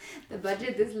the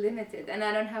budget is limited, and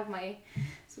I don't have my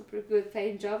super good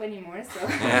paying job anymore. So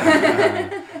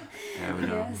yeah, we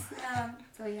know. Yes.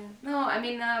 So yeah, no, I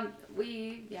mean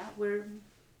we're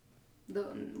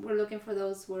looking for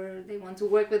those where they want to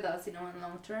work with us, in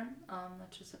long term,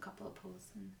 not just a couple of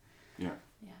posts. And yeah.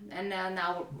 And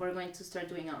now we're going to start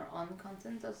doing our own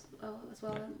content as well.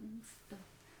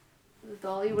 The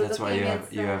doll you were That's why you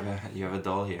have a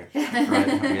doll here,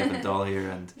 right? We have a doll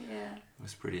here, and it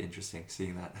was pretty interesting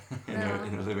seeing that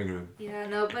in the living room. Yeah,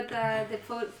 no, but the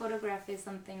photograph is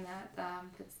something that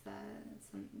it's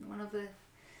one of the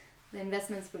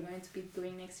investments we're going to be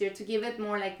doing next year to give it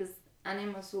more like this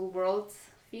Animazul world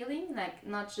feeling, like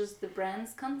not just the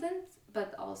brand's content,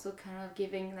 but also kind of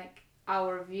giving like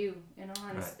our view, and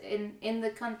in the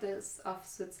context of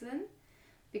Switzerland,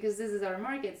 because this is our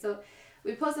market. So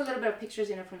we post a little bit of pictures,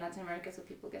 from Latin America, so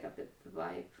people get a bit the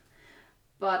vibe.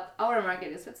 But our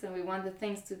market is Switzerland. We want the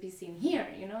things to be seen here,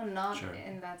 not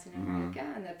in Latin America,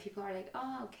 and that people are like,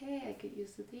 oh, okay, I could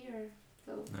use it here.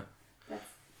 So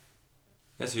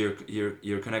that's. So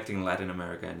you're connecting Latin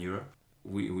America and Europe.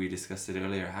 We discussed it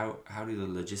earlier. How do the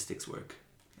logistics work?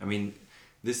 I mean,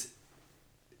 this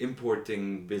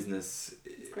importing business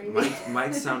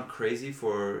might sound crazy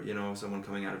for someone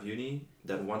coming out of uni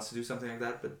that wants to do something like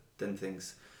that, but then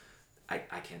thinks,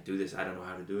 I can't do this. I don't know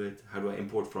how to do it. How do I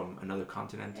import from another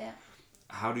continent? Yeah.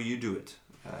 How do you do it?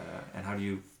 And how do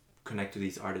you connect to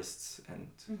these artists? And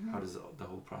how does the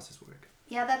whole process work?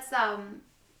 Yeah, that's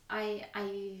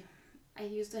I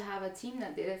used to have a team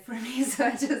that did it for me. So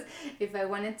I just, if I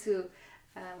wanted to,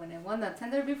 when I won that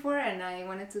tender before and I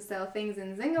wanted to sell things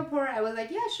in Singapore, I was like,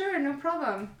 yeah, sure, no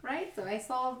problem, right? So I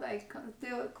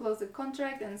still closed the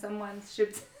contract, and someone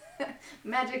shipped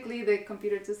magically the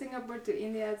computer to Singapore, to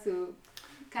India, to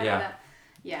Canada.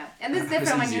 Yeah, and it's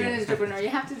different when you're an easier. entrepreneur. You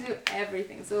have to do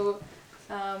everything. So,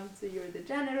 so you're the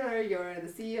janitor, you're the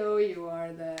CEO, you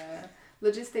are the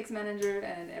logistics manager,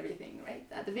 and everything, right?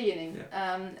 At the beginning.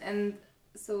 Yeah. And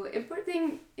so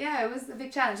importing, yeah, it was a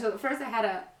big challenge. So first I had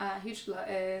a huge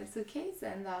suitcase,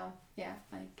 and yeah,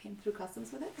 I came through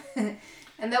customs with it,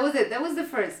 and that was it. That was the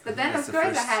first. But then That's of the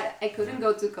course first. I couldn't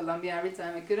go to Colombia every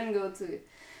time. I couldn't go to.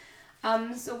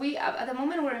 So we at the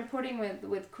moment we're importing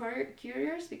with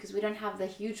couriers because we don't have the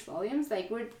huge volumes. Like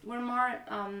we're more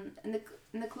in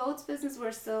the clothes business.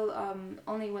 We're still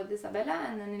only with Isabella,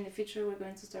 and then in the future we're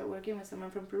going to start working with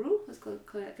someone from Peru who's called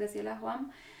Graciela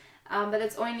Juan. But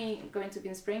it's only going to be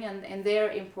in spring, and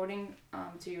they're importing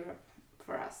to Europe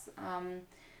for us.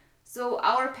 So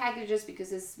our packages,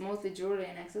 because it's mostly jewelry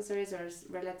and accessories, are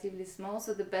relatively small.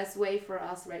 So the best way for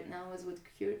us right now is with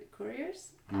couriers.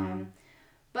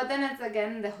 But then it's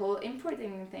again the whole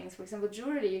importing things. For example,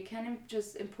 jewelry, you can't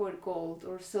just import gold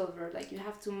or silver. Like you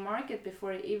have to mark it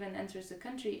before it even enters the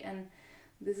country. And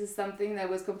this is something that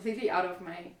was completely out of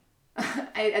my...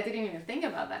 I didn't even think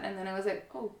about that. And then I was like,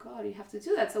 oh God, you have to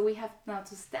do that. So we have now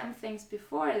to stamp things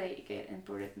before they get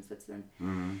imported in Switzerland.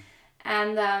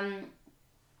 And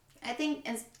I think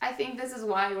this is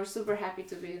why we're super happy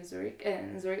to be in Zurich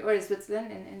or in Switzerland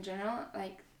in general.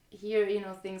 Like here,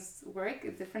 things work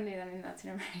differently than in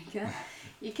Latin America.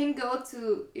 You can go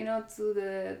to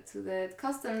the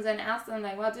customs and ask them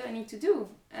like, what do I need to do?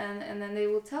 And then they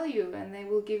will tell you, and they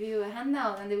will give you a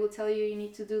handout, and they will tell you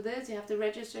need to do this, you have to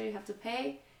register, you have to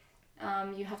pay,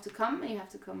 you have to come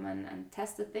and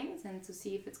test the things and to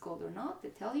see if it's gold or not. They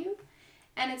tell you,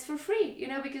 and it's for free,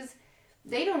 because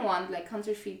they don't want like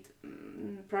counterfeit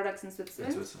products in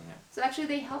Switzerland. Yeah. So actually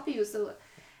they help you. So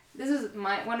this is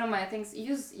one of my things.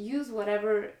 Use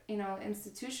whatever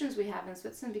institutions we have in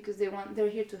Switzerland, because they're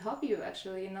here to help you,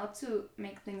 actually, not to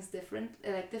make things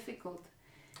difficult.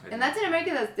 In Latin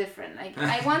America, that's different. Like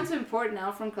I want to import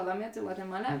now from Colombia to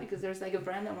Guatemala because there's like a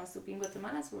brand that wants to be in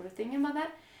Guatemala, so we're thinking about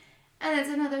that. And it's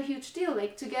another huge deal.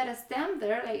 Like to get a stamp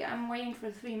there, like I'm waiting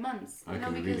for 3 months. I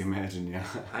can really imagine, yeah.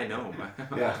 I know.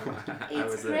 Yeah.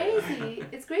 It's crazy.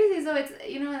 It's crazy. So it's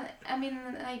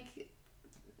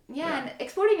and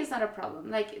exporting is not a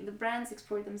problem. Like the brands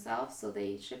export themselves, so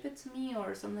they ship it to me,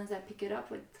 or sometimes I pick it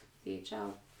up with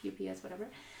DHL, UPS, whatever.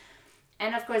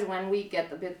 And of course, when we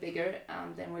get a bit bigger,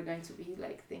 then we're going to be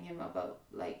like thinking about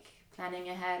like planning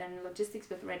ahead and logistics.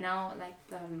 But right now, like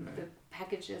the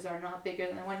packages are not bigger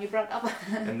than the one you brought up.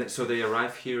 And so they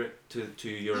arrive here to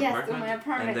your yes, apartment. to my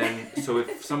apartment. And then, so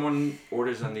if someone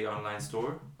orders on the online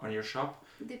store on your shop,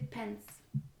 Depends.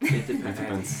 it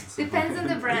depends. Depends on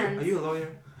the brand. Are you a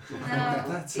lawyer? No,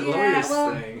 That's a lawyer's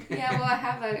thing. Yeah, well, I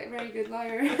have a very good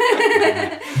lawyer.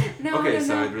 No,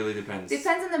 So it really depends.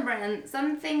 Depends on the brand.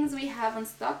 Some things we have on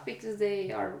stock because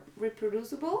they are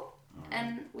reproducible,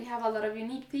 and we have a lot of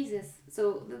unique pieces.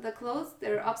 So the clothes,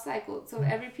 they're upcycled, so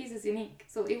every piece is unique.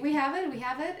 So if we have it, we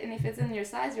have it, and if it's in your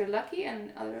size, you're lucky,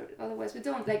 and otherwise we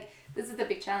don't. Like this is the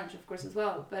big challenge, of course, as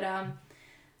well. But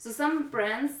so some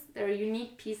brands, they're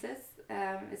unique pieces.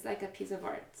 It's like a piece of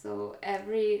art. So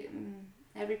every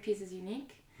piece is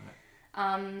unique.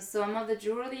 Right. Some of the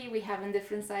jewelry we have in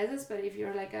different sizes, but if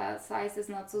you're like a size is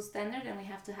not so standard, then we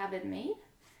have to have it made,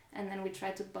 and then we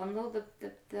try to bundle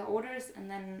the orders, and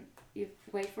then you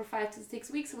wait for 5 to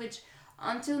 6 weeks, which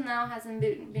until now hasn't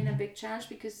been a big challenge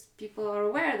because people are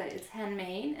aware that it's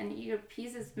handmade and your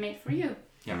piece is made for you.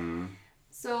 Yeah.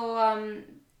 So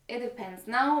it depends.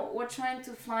 Now we're trying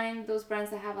to find those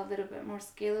brands that have a little bit more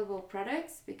scalable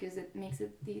products because it makes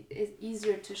it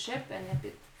easier to ship and a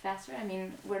bit faster. I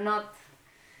mean, we're not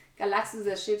Galaxus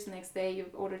that ships next day. You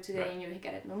order today and you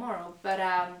get it tomorrow. But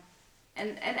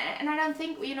and I don't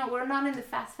think we're not in the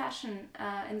fast fashion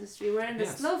industry. We're in the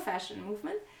slow fashion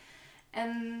movement,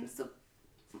 and so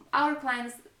our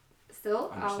clients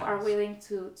still are willing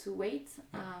to wait.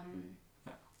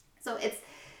 So it's.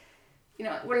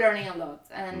 We're learning a lot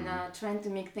and trying to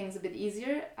make things a bit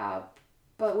easier.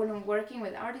 But when I'm working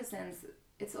with artisans,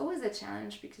 it's always a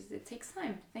challenge because it takes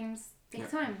time. Things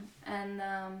take time, and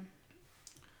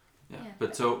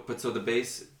But so the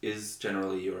base is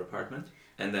generally your apartment,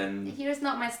 and then here's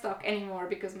not my stock anymore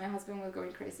because my husband was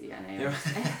going crazy, and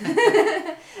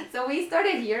So we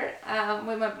started here.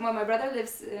 When my brother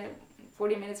lives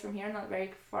 40 minutes from here, not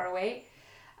very far away.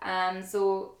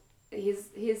 So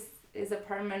his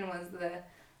apartment was the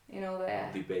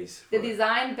base, the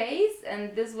design base,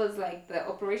 and this was like the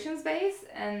operations base,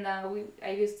 and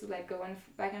I used to like go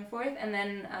back and forth, and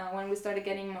then when we started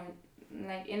getting more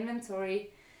like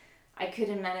inventory, I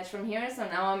couldn't manage from here, so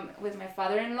now I'm with my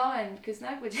father-in-law in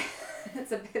Küsnacht, which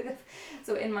it's a bit of,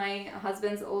 so in my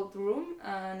husband's old room,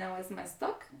 now is my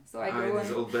stock, so I go in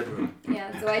his old bedroom.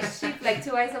 Yeah, so I ship like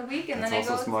twice a week, and That's then I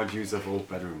go. also smart use of old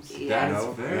bedrooms. Yeah. That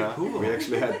is very cool. We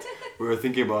actually we were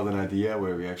thinking about an idea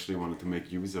where we actually wanted to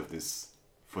make use of this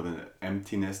for the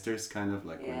empty nesters, kind of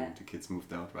like when the kids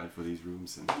moved out, right, for these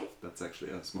rooms, and that's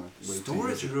actually a smart way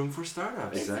storage to use it. room for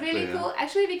startups. It's Exactly, really yeah. cool,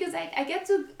 actually, because I get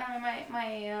to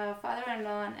my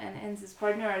father-in-law and his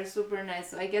partner are super nice,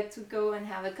 so I get to go and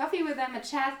have a coffee with them, a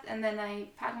chat, and then I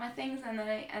pack my things, and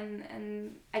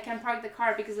then I can park the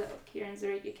car, because here in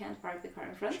Zurich you can't park the car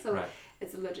in front, so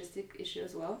it's a logistic issue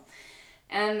as well.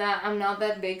 And I'm not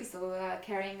that big, so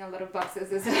carrying a lot of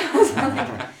boxes is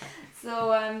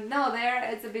no, there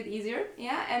it's a bit easier,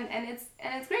 and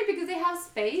it's great because they have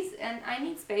space, and I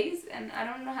need space, and I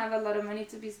don't have a lot of money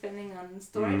to be spending on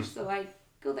storage, so I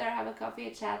go there, have a coffee,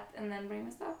 a chat, and then bring my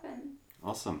stuff, and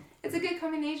awesome. It's a good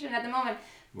combination at the moment.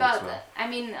 Works But well. I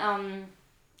mean,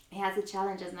 it has its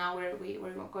challenges now.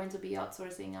 We're going to be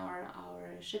outsourcing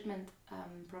our shipment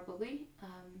probably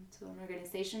to an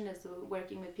organization that's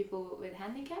working with people with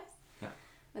handicaps,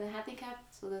 with a handicap,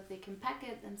 so that they can pack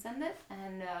it and send it.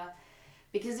 And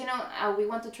because we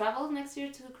want to travel next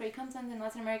year to create content in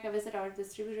Latin America, visit our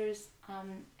distributors,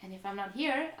 and if I'm not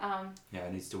here,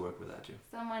 it needs to work with that too.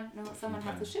 Someone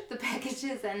has to ship the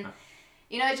packages, and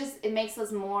it makes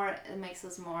us more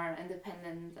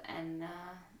independent, and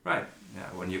right. Yeah,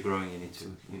 when you're growing,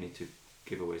 you need to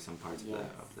give away some parts of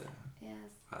the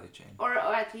value chain, or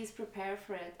at least prepare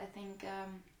for it. I think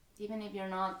even if you're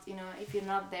not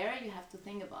there, you have to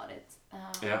think about it.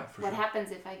 What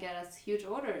happens if I get a huge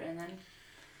order, and then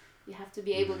you have to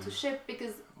be able to ship,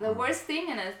 because the worst thing,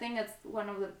 and I think that's one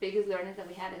of the biggest learnings that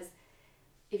we had, is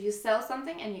if you sell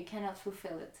something and you cannot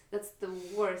fulfill it. That's the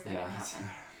worst that can happen.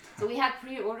 So we had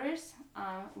pre-orders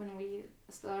when we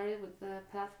started with the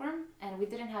platform, and we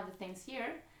didn't have the things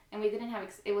here, and we didn't have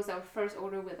it was our first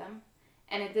order with them,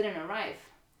 and it didn't arrive.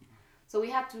 So we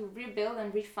had to rebuild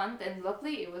and refund, and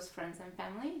luckily it was friends and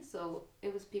family, so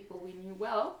it was people we knew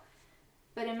well.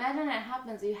 But imagine that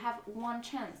happens, you have one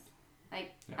chance.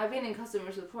 I've been in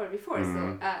customer support before,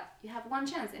 so you have one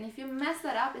chance, and if you mess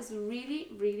that up, it's really,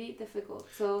 really difficult.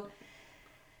 So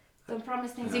don't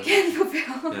promise things you can't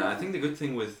fulfill. I think the good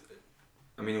thing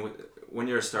when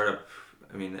you're a startup,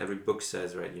 every book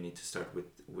says, right, you need to start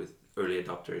with early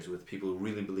adopters, with people who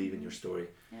really believe in your story.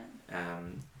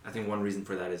 I think one reason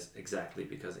for that is exactly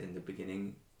because in the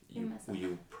beginning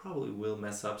you probably will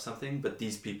mess up something, but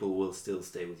these people will still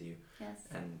stay with you,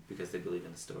 and because they believe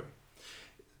in the story.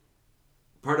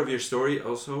 Part of your story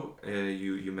also,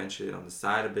 you mentioned it on the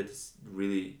side a bit, is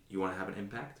really you want to have an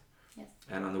impact. Yes.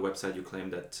 And on the website you claim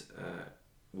that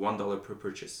 $1 per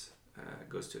purchase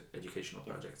goes to educational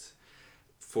projects.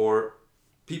 For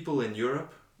people in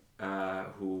Europe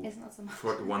who, it's not so much.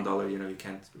 for $1, you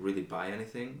can't really buy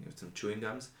anything, some chewing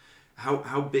gums.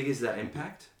 How big is that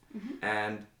impact?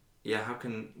 And how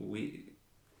can we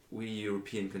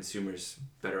European consumers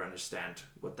better understand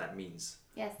what that means?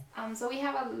 Yes, so we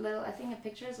have a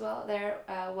picture as well there,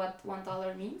 what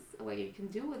 $1 means, what you can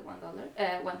do with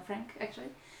 $1, 1 franc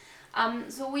actually.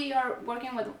 So we are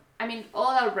working with,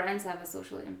 all our brands have a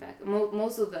social impact,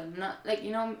 most of them, not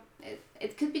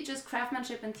it could be just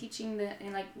craftsmanship and teaching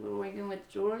we're working with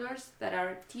jewelers that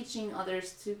are teaching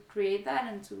others to create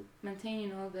that and to maintain,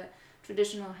 the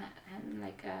traditional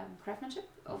craftsmanship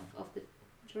of the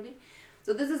jewelry.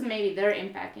 So this is maybe their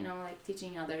impact,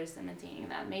 teaching others and maintaining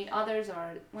that. Maybe others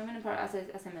are women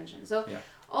empowerment, as I mentioned. So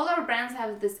all our brands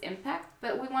have this impact,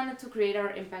 but we wanted to create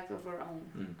our impact of our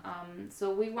own.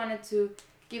 So we wanted to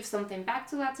give something back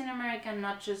to Latin America,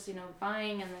 not just,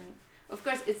 buying, and then, of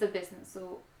course, it's a business.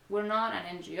 So we're not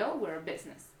an NGO, we're a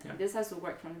business. And this has to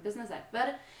work from the business side.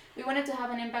 But we wanted to have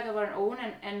an impact of our own,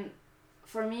 and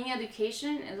for me,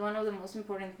 education is one of the most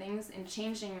important things in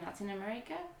changing Latin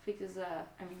America, because,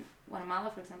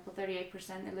 Guatemala, for example,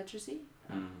 38% illiteracy,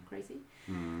 crazy.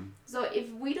 So if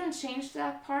we don't change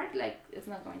that part, it's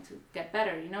not going to get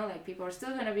better, people are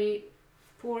still going to be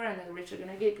poor, and the rich are going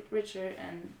to get richer,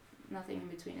 and nothing in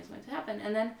between is going to happen.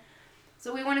 And then,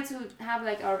 so we wanted to have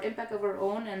our impact of our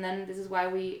own, and then this is why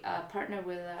we partner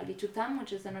with Lichutam,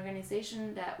 which is an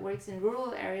organization that works in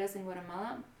rural areas in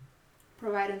Guatemala,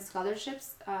 providing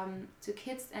scholarships to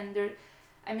kids, and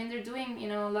they're doing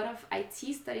a lot of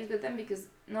IT studies with them, because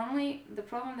normally the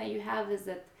problem that you have is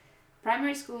that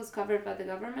primary school is covered by the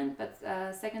government, but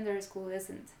secondary school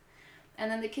isn't,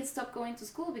 and then the kids stop going to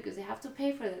school because they have to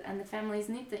pay for it, and the families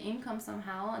need the income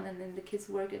somehow, and then the kids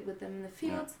work it with them in the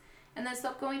fields, and then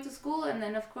stop going to school, and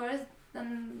then of course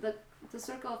then the the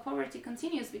circle of poverty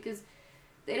continues because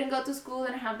they didn't go to school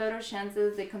and have better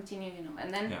chances. They continue,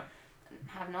 and then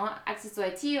have no access to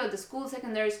IT, or the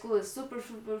secondary school is super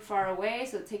far away,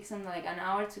 so it takes them like an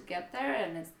hour to get there,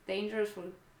 and it's dangerous for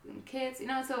kids,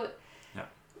 so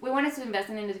we wanted to invest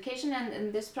in education, and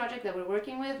in this project that we're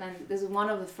working with, and this is one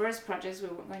of the first projects we're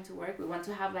going to work. We want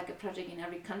to have like a project in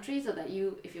every country, so that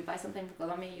if you buy something from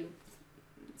Colombia, you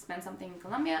spend something in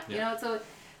Colombia,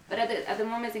 but at the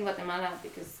moment it's in Guatemala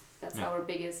because that's our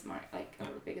biggest our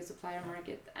biggest supplier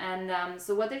market. And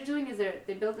so what they're doing is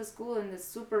they built a school in this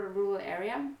super rural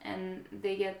area, and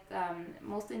they get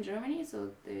mostly in Germany, so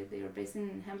they are based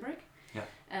in Hamburg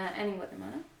and in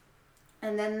Guatemala.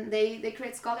 And then they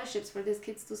create scholarships for these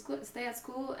kids to stay at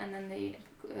school, and then they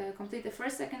complete the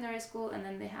first secondary school, and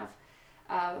then they have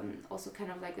also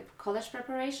kind of like a college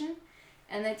preparation.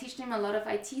 And they teach them a lot of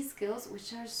IT skills,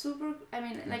 which are super,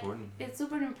 it's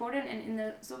super important in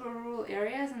the super rural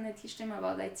areas, and they teach them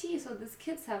about IT. So these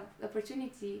kids have the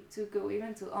opportunity to go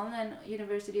even to online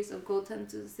universities, or go to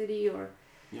the city, or...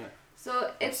 Yeah.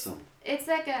 So it's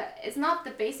like it's not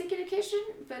the basic education,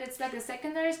 but it's like a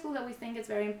secondary school that we think is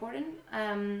very important.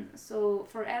 So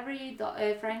for every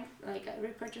franc, like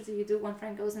every purchase that you do, 1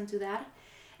 franc goes into that.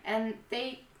 And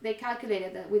they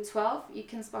calculated that with 12, you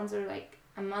can sponsor like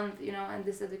a month, and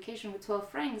this education with 12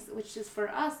 francs, which is for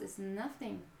us is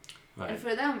nothing. Right. And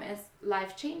for them, it's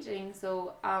life-changing.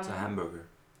 So it's a hamburger.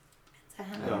 It's a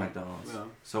hamburger. At McDonald's. Yeah.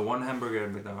 So 1 hamburger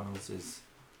at McDonald's is...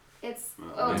 It's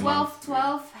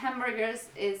 12 hamburgers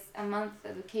is a month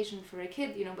education for a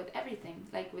kid, with everything,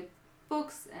 like with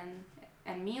books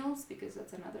and meals, because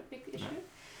that's another big issue.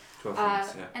 12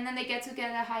 things, and then they get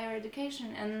a higher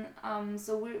education, and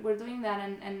so we're doing that,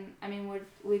 and I mean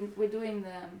we're doing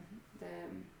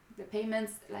the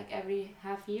payments like every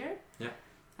half year. Yeah.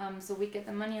 So we get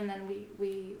the money, and then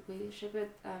we ship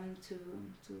it to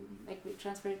like we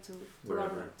transfer it to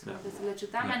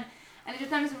Lechutam. And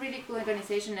Lechutam is a really cool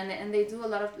organization, and they do a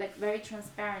lot of like very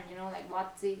transparent,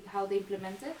 like how they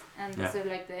implement it, and these are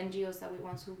like the NGOs that we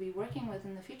want to be working with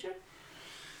in the future.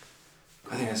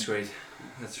 I think that's great.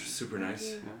 That's super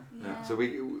nice. Yeah. So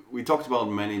we talked about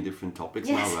many different topics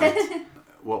now, right?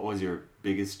 What was your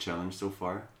biggest challenge so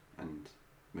far, and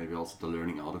maybe also the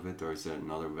learning out of it, or is there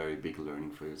another very big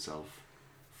learning for yourself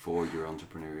for your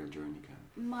entrepreneurial journey?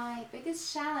 My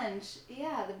biggest challenge,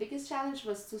 the biggest challenge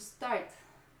was to start.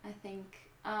 I think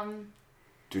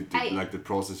like the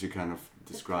process you kind of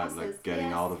described, like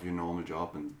getting out of your normal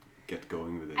job and get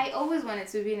going with it. I always wanted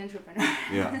to be an entrepreneur.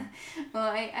 Yeah. Well,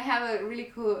 I have a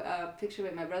really cool picture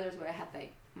with my brothers where I had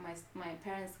like my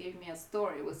parents gave me a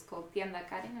store. It was called Tienda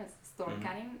Karin. It was Store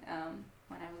Karin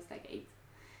when I was like 8,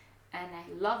 and I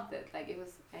loved it. Like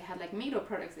I had like Migros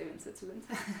products in Switzerland,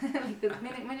 like the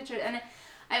miniature, and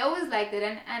I always liked it.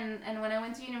 And when I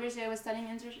went to university, I was studying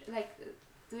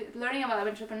learning about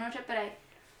entrepreneurship, but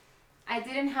I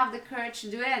didn't have the courage to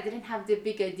do it. I didn't have the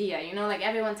big idea, like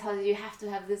everyone tells you have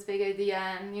to have this big idea,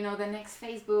 and the next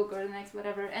Facebook or the next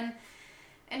whatever,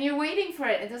 and you're waiting for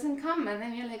it. It doesn't come, and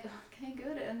then you're like, okay,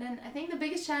 good. And then I think the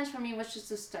biggest challenge for me was just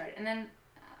to start. And then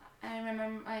I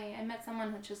remember I met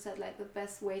someone who just said like the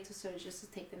best way to start is just to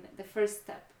take the first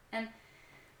step. And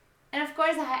of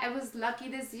course I was lucky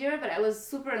this year, but I was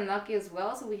super unlucky as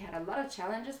well. So we had a lot of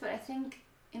challenges, but I think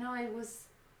it was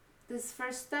this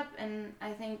first step, and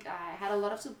I think I had a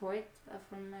lot of support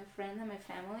from my friends and my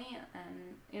family,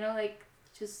 and like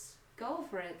just go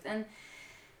for it. And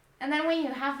then when you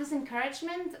have this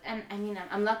encouragement, and I mean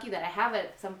I'm lucky that I have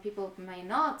it, some people might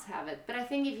not have it, but I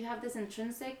think if you have this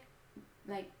intrinsic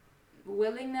like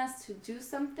willingness to do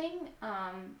something,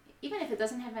 even if it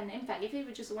doesn't have an impact, if you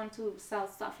just want to sell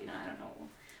stuff, I don't know,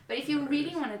 but if you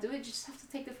really want to do it, you just have to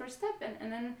take the first step,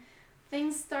 and then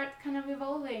things start kind of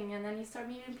evolving, and then you start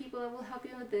meeting people that will help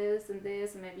you with this, and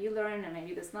maybe you learn, and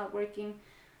maybe that's not working,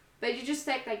 but you just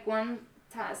take like one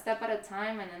step at a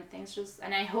time, and then things just,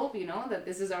 and I hope that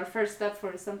this is our first step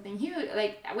for something huge.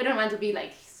 Like we don't want to be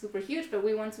like super huge, but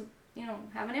we want to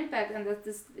have an impact, and that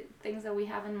this things that we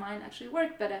have in mind actually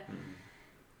work. But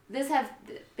this have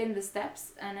been the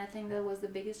steps, and I think that was the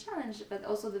biggest challenge, but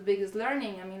also the biggest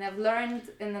learning. I mean, I've learned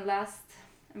in the last,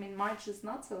 March is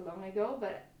not so long ago,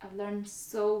 but I've learned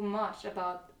so much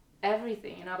about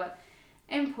everything, about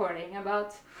importing,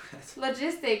 about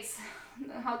logistics,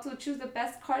 how to choose the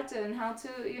best carton, how to,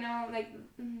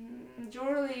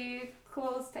 jewelry,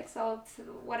 clothes, textiles,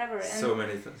 whatever. And so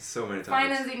many topics.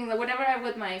 Financing, whatever. I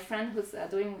with my friend who's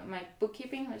doing my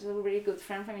bookkeeping, which is a really good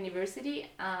friend from university,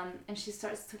 and she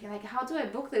starts talking like, how do I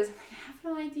book this? I'm like, I have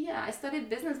no idea. I studied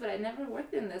business, but I never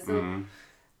worked in this. So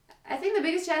I think the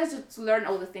biggest challenge is to learn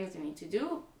all the things you need to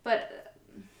do, but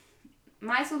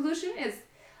my solution is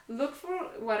look for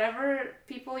whatever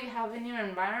people you have in your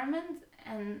environment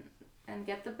and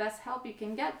get the best help you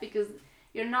can get, because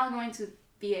you're not going to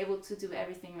be able to do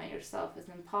everything by yourself. It's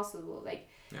impossible. Like,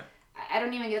 I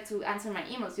don't even get to answer my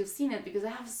emails. You've seen it, because I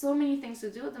have so many things to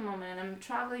do at the moment, and I'm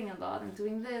traveling a lot and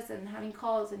doing this and having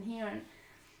calls and here, and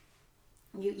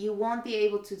you won't be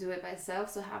able to do it by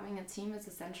yourself. So having a team is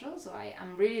essential. So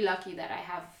I'm really lucky that I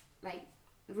have like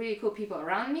really cool people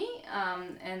around me,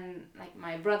 and like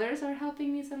my brothers are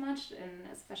helping me so much, and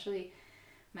especially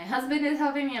my husband is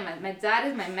helping me, and my dad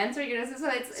is my mentor. You know, so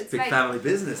it's big like family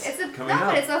business. It's coming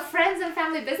up. But it's a friends and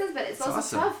family business, but it's also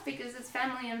awesome. tough because it's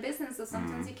family and business. So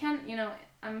sometimes you can't, you know.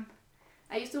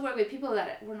 I used to work with people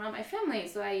that were not my family,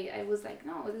 so I was like,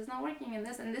 no, this is not working, and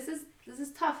this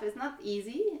is tough. It's not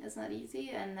easy.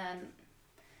 And then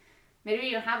maybe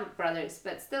you have brothers,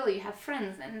 but still you have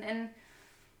friends, and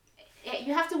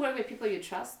you have to work with people you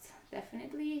trust.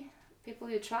 Definitely, people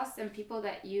you trust and people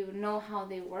that you know how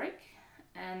they work.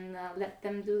 And let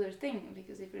them do their thing,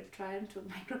 because if you're trying to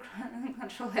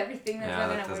control everything, that's not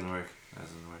gonna doesn't work. That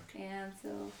doesn't work. And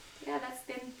so that's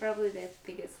been probably the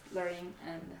biggest learning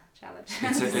and challenge.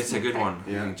 It's a good one.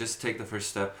 Yeah. Just take the first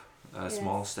step, a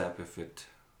small step. If it,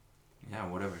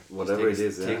 whatever. Whatever it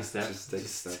is, take a step. Just take a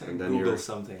step, and then Google you're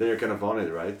something. then you're kind of on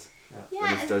it, right? Yeah,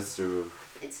 Then it starts to.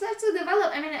 it starts to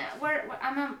develop. I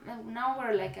mean, now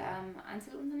we're like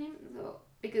Einzelunternehmen, so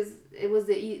because it was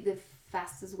the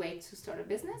fastest way to start a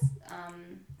business.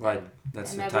 Right,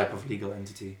 that's the type of legal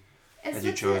entity that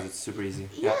you chose. It's super easy.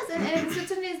 Yes, and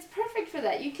Switzerland is perfect for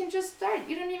that. You can just start.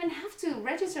 You don't even have to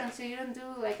register until you don't do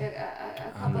like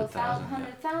a couple of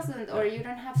 100,000, or you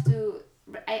don't have to.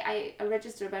 I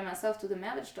registered by myself to the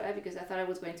Mehrwertsteuer because I thought I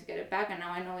was going to get it back, and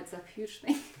now I know it's a huge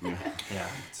thing.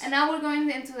 And now we're going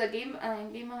into the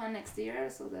GmbH next year,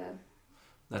 so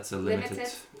that's a limited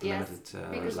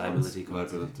liability.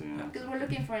 Because we're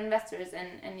looking for investors,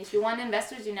 and if you want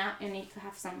investors, you need to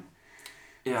have some.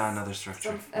 Another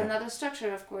structure. Another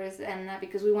structure, of course, and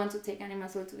because we want to take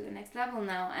Animazul to the next level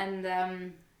now,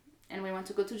 and we want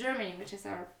to go to Germany, which is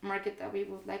our market that we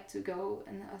would like to go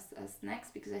and us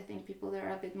next, because I think people there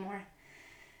are a bit more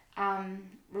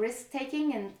risk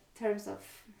taking in terms of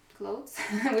clothes.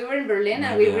 We were in Berlin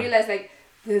and we realized like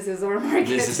this is our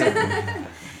market.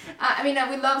 I mean,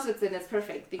 we love Switzerland. It's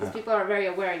perfect because people are very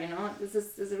aware. You know, this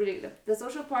is really the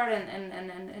social part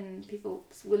and people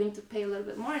willing to pay a little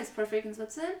bit more is perfect in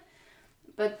Switzerland.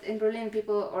 But in Berlin,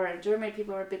 or Germany,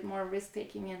 people are a bit more risk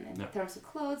taking in terms of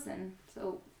clothes, and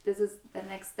so this is the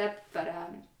next step. But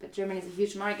Germany is a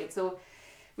huge market, so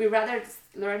we rather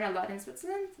learn a lot in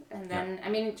Switzerland, and then I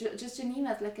mean, just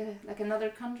Geneva is like another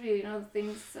country. You know,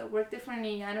 things work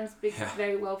differently. I don't speak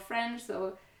very well French,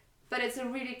 so. But it's a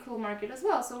really cool market as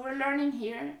well. So we're learning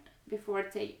here before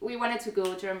we wanted to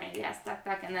go Germany,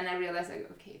 tack, and then I realized like,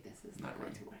 okay, this is not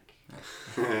going to work.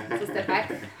 So step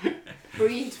back,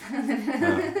 breathe.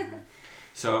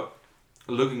 So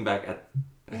looking back at,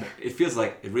 it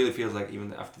really feels like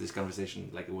even after this conversation,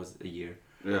 like it was a year.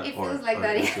 Yeah. It feels like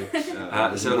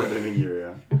that. So more than a year.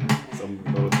 Yeah. Some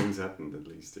lot of things happened at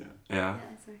least. Yeah.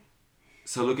 Sorry.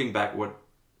 So looking back, what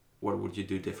would you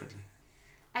do differently?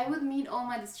 I would meet all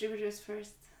my distributors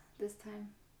first this time.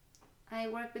 I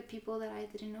worked with people that I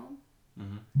didn't know,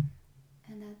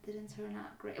 and that didn't turn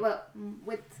out great. Well,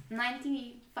 with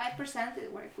 95%,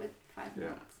 it worked with 5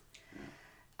 months.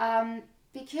 Yeah.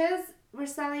 Because we're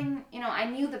selling, you know, I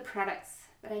knew the products,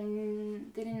 but I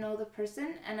didn't know the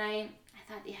person, and I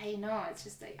thought, it's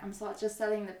just like I'm just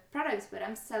selling the products, but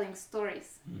I'm selling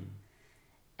stories.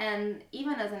 And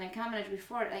even as an account manager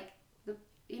before, like.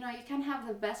 You can have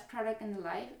the best product in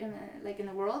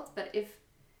the world, but if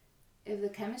the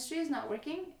chemistry is not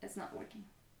working, it's not working.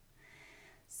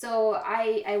 So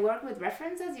I work with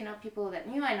references, people that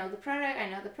knew, I know the product, I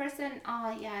know the person.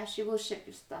 Oh yeah, she will ship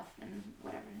your stuff and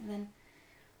whatever. And then,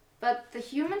 but the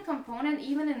human component,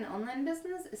 even in online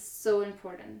business, is so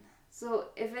important.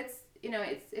 So if it's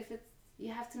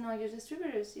you have to know your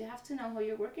distributors, you have to know who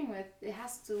you're working with. It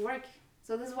has to work.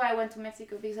 So this is why I went to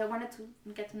Mexico, because I wanted to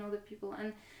get to know the people.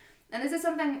 And this is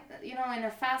something, in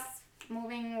a fast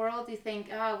moving world, you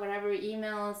think, whatever,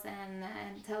 emails and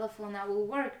telephone, that will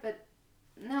work. But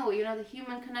no, the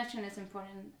human connection is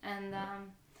important. And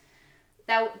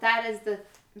that is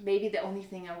maybe the only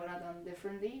thing I would have done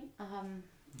differently.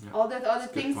 All the other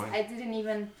things, I didn't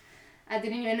even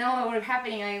know were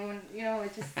happening.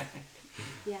 It just,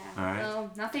 no,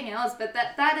 nothing else. But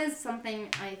that is something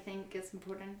I think is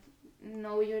important.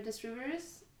 Know your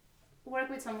distributors, work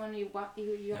with someone you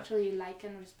actually like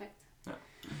and respect.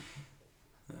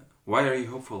 Why are you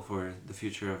hopeful for the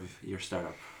future of your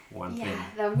startup? One thing.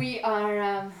 That we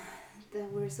are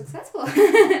that we're successful.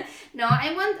 No,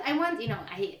 I want, I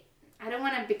don't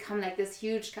want to become like this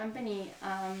huge company.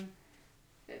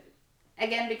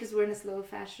 Again, because we're in a slow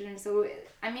fashion. So,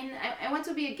 I mean, I want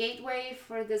to be a gateway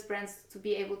for these brands to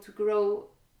be able to grow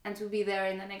and to be there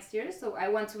in the next year. So I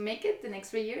want to make it the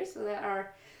next 3 years, so that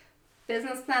our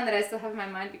business plan that I still have in my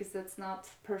mind, because that's not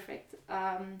perfect.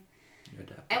 I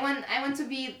want to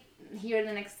be here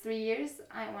the next 3 years.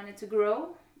 I want it to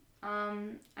grow.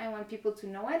 I want people to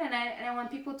know it, and I want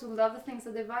people to love the things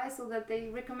that they buy, so that they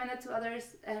recommend it to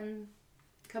others and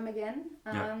come again.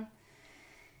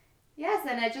 Yes,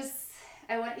 and that's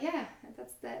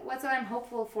what I'm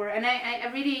hopeful for, and I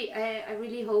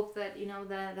really hope that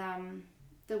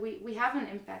that we have an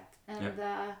impact, and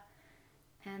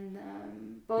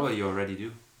both. Well, you already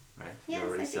do, right? Yes, You're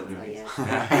already I think so. selling Yes.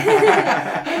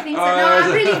 I think so. No,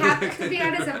 I'm really happy. To be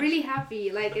honest, I'm really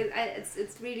happy. Like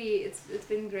it's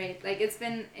been great. Like it's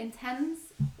been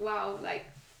intense. Wow, like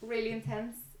really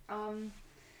intense.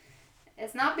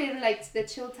 It's not been like the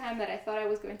chill time that I thought I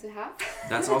was going to have.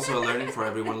 That's also a learning for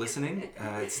everyone listening.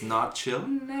 It's not chill.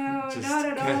 No, just not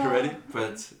at all. get ready,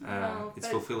 but it's but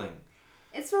fulfilling.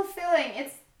 It's fulfilling.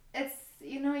 It's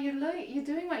you're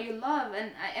doing what you love,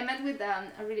 and I met with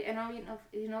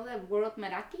you know the word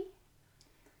meraki.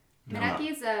 No.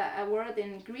 Meraki is a word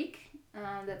in Greek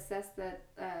that says that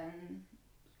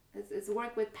it's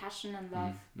work with passion and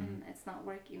love, and it's not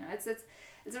work.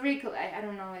 It's a really cool. I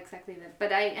don't know exactly that,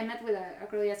 but I met with a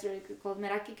girl yesterday called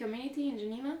Meraki Community in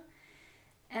Geneva,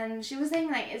 and she was saying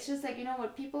like it's just like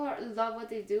what people love what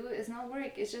they do is not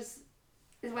work. It's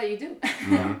what you do.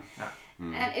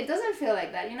 And it doesn't feel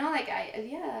like that,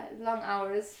 long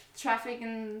hours, traffic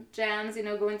and jams,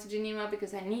 going to Geneva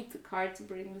because I need the car to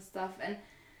bring the stuff, and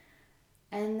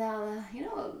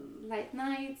late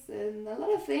nights and a lot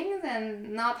of things,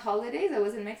 and not holidays. I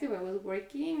was in Mexico, I was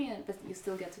working, but you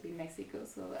still get to be in Mexico,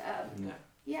 so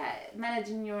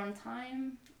managing your own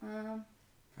time,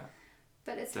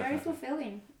 but it's Definitely. very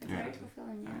fulfilling. It's very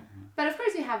fulfilling, yeah. Mm-hmm. But of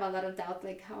course you have a lot of doubt,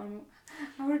 like how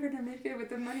we're gonna make it with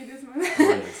the money this month.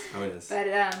 How it is.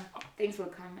 But things will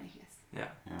come, I guess. Yeah,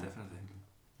 definitely.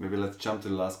 Maybe let's jump to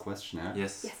the last question. Yeah?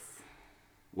 Yes. Yes.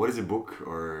 What is a book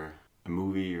or a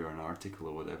movie or an article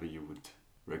or whatever you would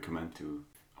recommend to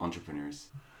entrepreneurs?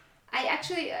 I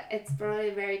actually, it's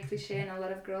probably very cliche and a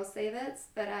lot of girls say this,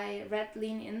 but I read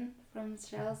Lean In from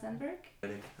Sheryl Sandberg.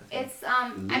 It's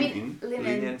Lean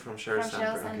In from Sheryl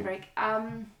Sheryl Sandberg.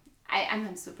 Sandberg.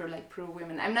 I'm super like pro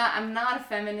women. I'm not a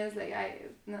feminist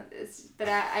but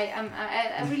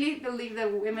I really believe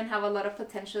that women have a lot of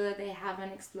potential that they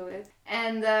haven't exploited.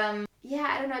 And I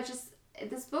don't know, just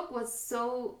this book was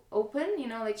so open,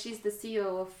 like she's the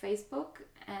CEO of Facebook,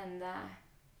 and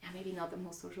maybe not the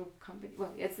most social company.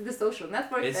 Well, it's the social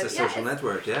network. It's a social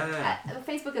network, yeah.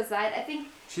 Facebook aside, I think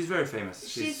she's very famous.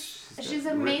 She's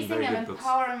amazing and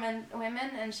empowering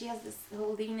women, and she has this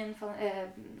whole Lean In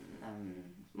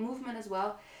movement as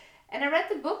well. And I read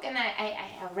the book, and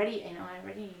I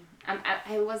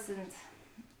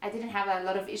didn't have a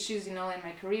lot of issues, in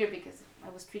my career because I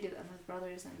was treated as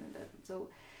brothers,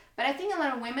 but I think a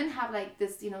lot of women have like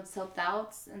this,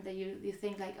 self-doubts, and that you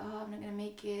think like, oh, I'm not gonna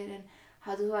make it, and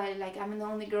how do I, like, I'm the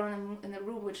only girl in the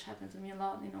room, which happened to me a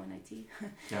lot, in IT.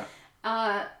 Yeah.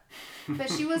 But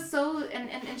she was so,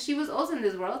 and she was also in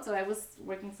this world, so I was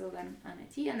working still then on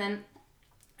IT, and then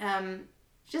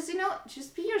just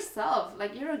be yourself.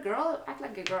 Like, you're a girl, act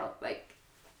like a girl. Like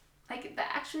that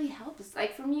actually helps.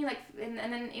 Like, for me, like, and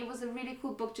then it was a really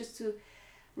cool book just to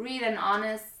read, an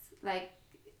honest, like,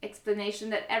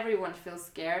 explanation that everyone feels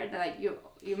scared, that like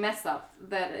you mess up,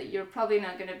 that you're probably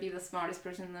not going to be the smartest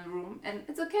person in the room, and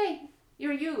it's okay,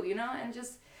 you're you, and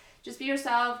just be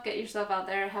yourself, get yourself out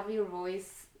there, have your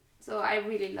voice. So I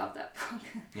really love that book.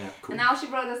 Yeah, cool. And now she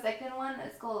wrote a second one,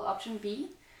 it's called Option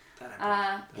B.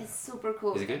 It's super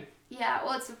cool. Is it good? Yeah,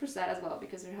 well, it's super sad as well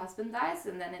because her husband dies,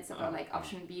 and then it's about like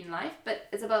option B in life, but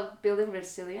it's about building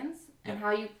resilience and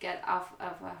how you get off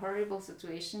of a horrible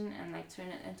situation and like turn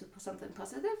it into something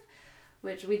positive,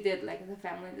 which we did like as a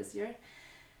family this year.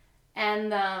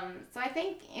 And so I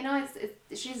think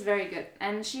she's very good,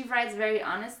 and she writes very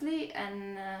honestly,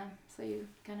 and so you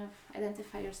kind of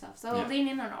identify yourself. So Lean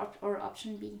In or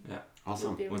Option B. Yeah,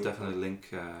 awesome. We'll definitely link.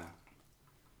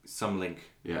 Some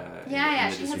link. She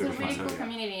has a really cool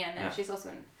community, and she's also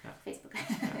on Facebook.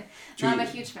 No, I'm a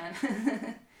huge fan.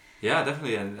 Yeah,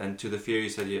 definitely. And to the fear you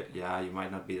said, you might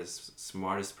not be the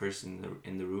smartest person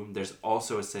in the room. There's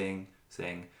also a saying,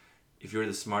 if you're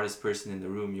the smartest person in the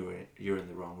room, you're in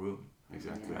the wrong room.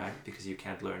 Exactly. Right? Because you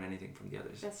can't learn anything from the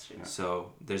others. That's true.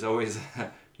 So there's always,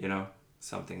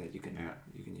 something that you can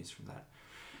use from that.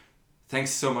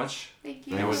 thanks so much. Thank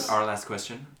you. That was our last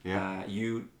question. Yeah.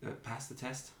 You passed the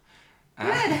test. Good.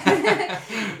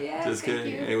 Yeah, Just thank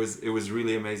kidding. you. It was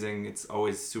really amazing. It's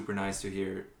always super nice to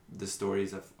hear the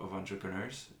stories of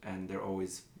entrepreneurs, and they're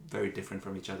always very different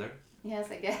from each other. Yes,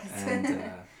 I guess. And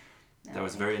No, that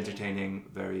was thank very you. entertaining,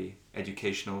 very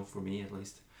educational for me at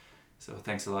least. So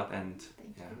thanks a lot, and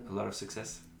Thank yeah, you. a lot of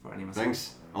success for Animação.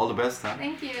 Thanks. All the best, huh?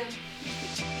 Thank you.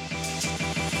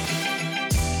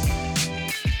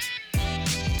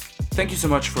 Thank you so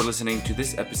much for listening to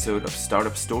this episode of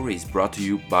Startup Stories, brought to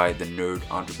you by the Nerd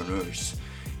Entrepreneurs.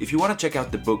 If you want to check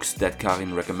out the books that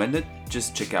Karin recommended,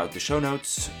 just check out the show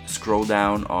notes, scroll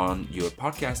down on your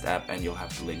podcast app, and you'll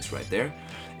have the links right there.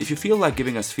 If you feel like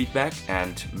giving us feedback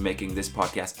and making this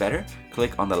podcast better,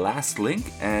 click on the last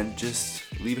link and just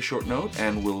leave a short note,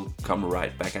 and we'll come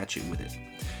right back at you with it.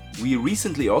 We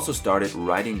recently also started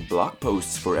writing blog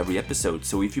posts for every episode,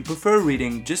 so if you prefer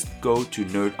reading, just go to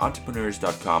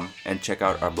nerdentrepreneurs.com and check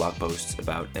out our blog posts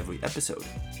about every episode.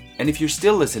 And if you're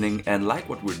still listening and like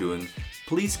what we're doing,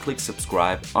 please click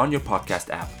subscribe on your podcast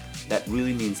app. That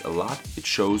really means a lot. It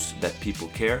shows that people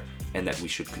care and that we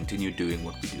should continue doing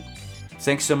what we do.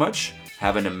 Thanks so much.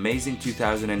 Have an amazing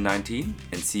 2019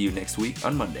 and see you next week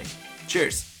on Monday.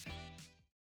 Cheers!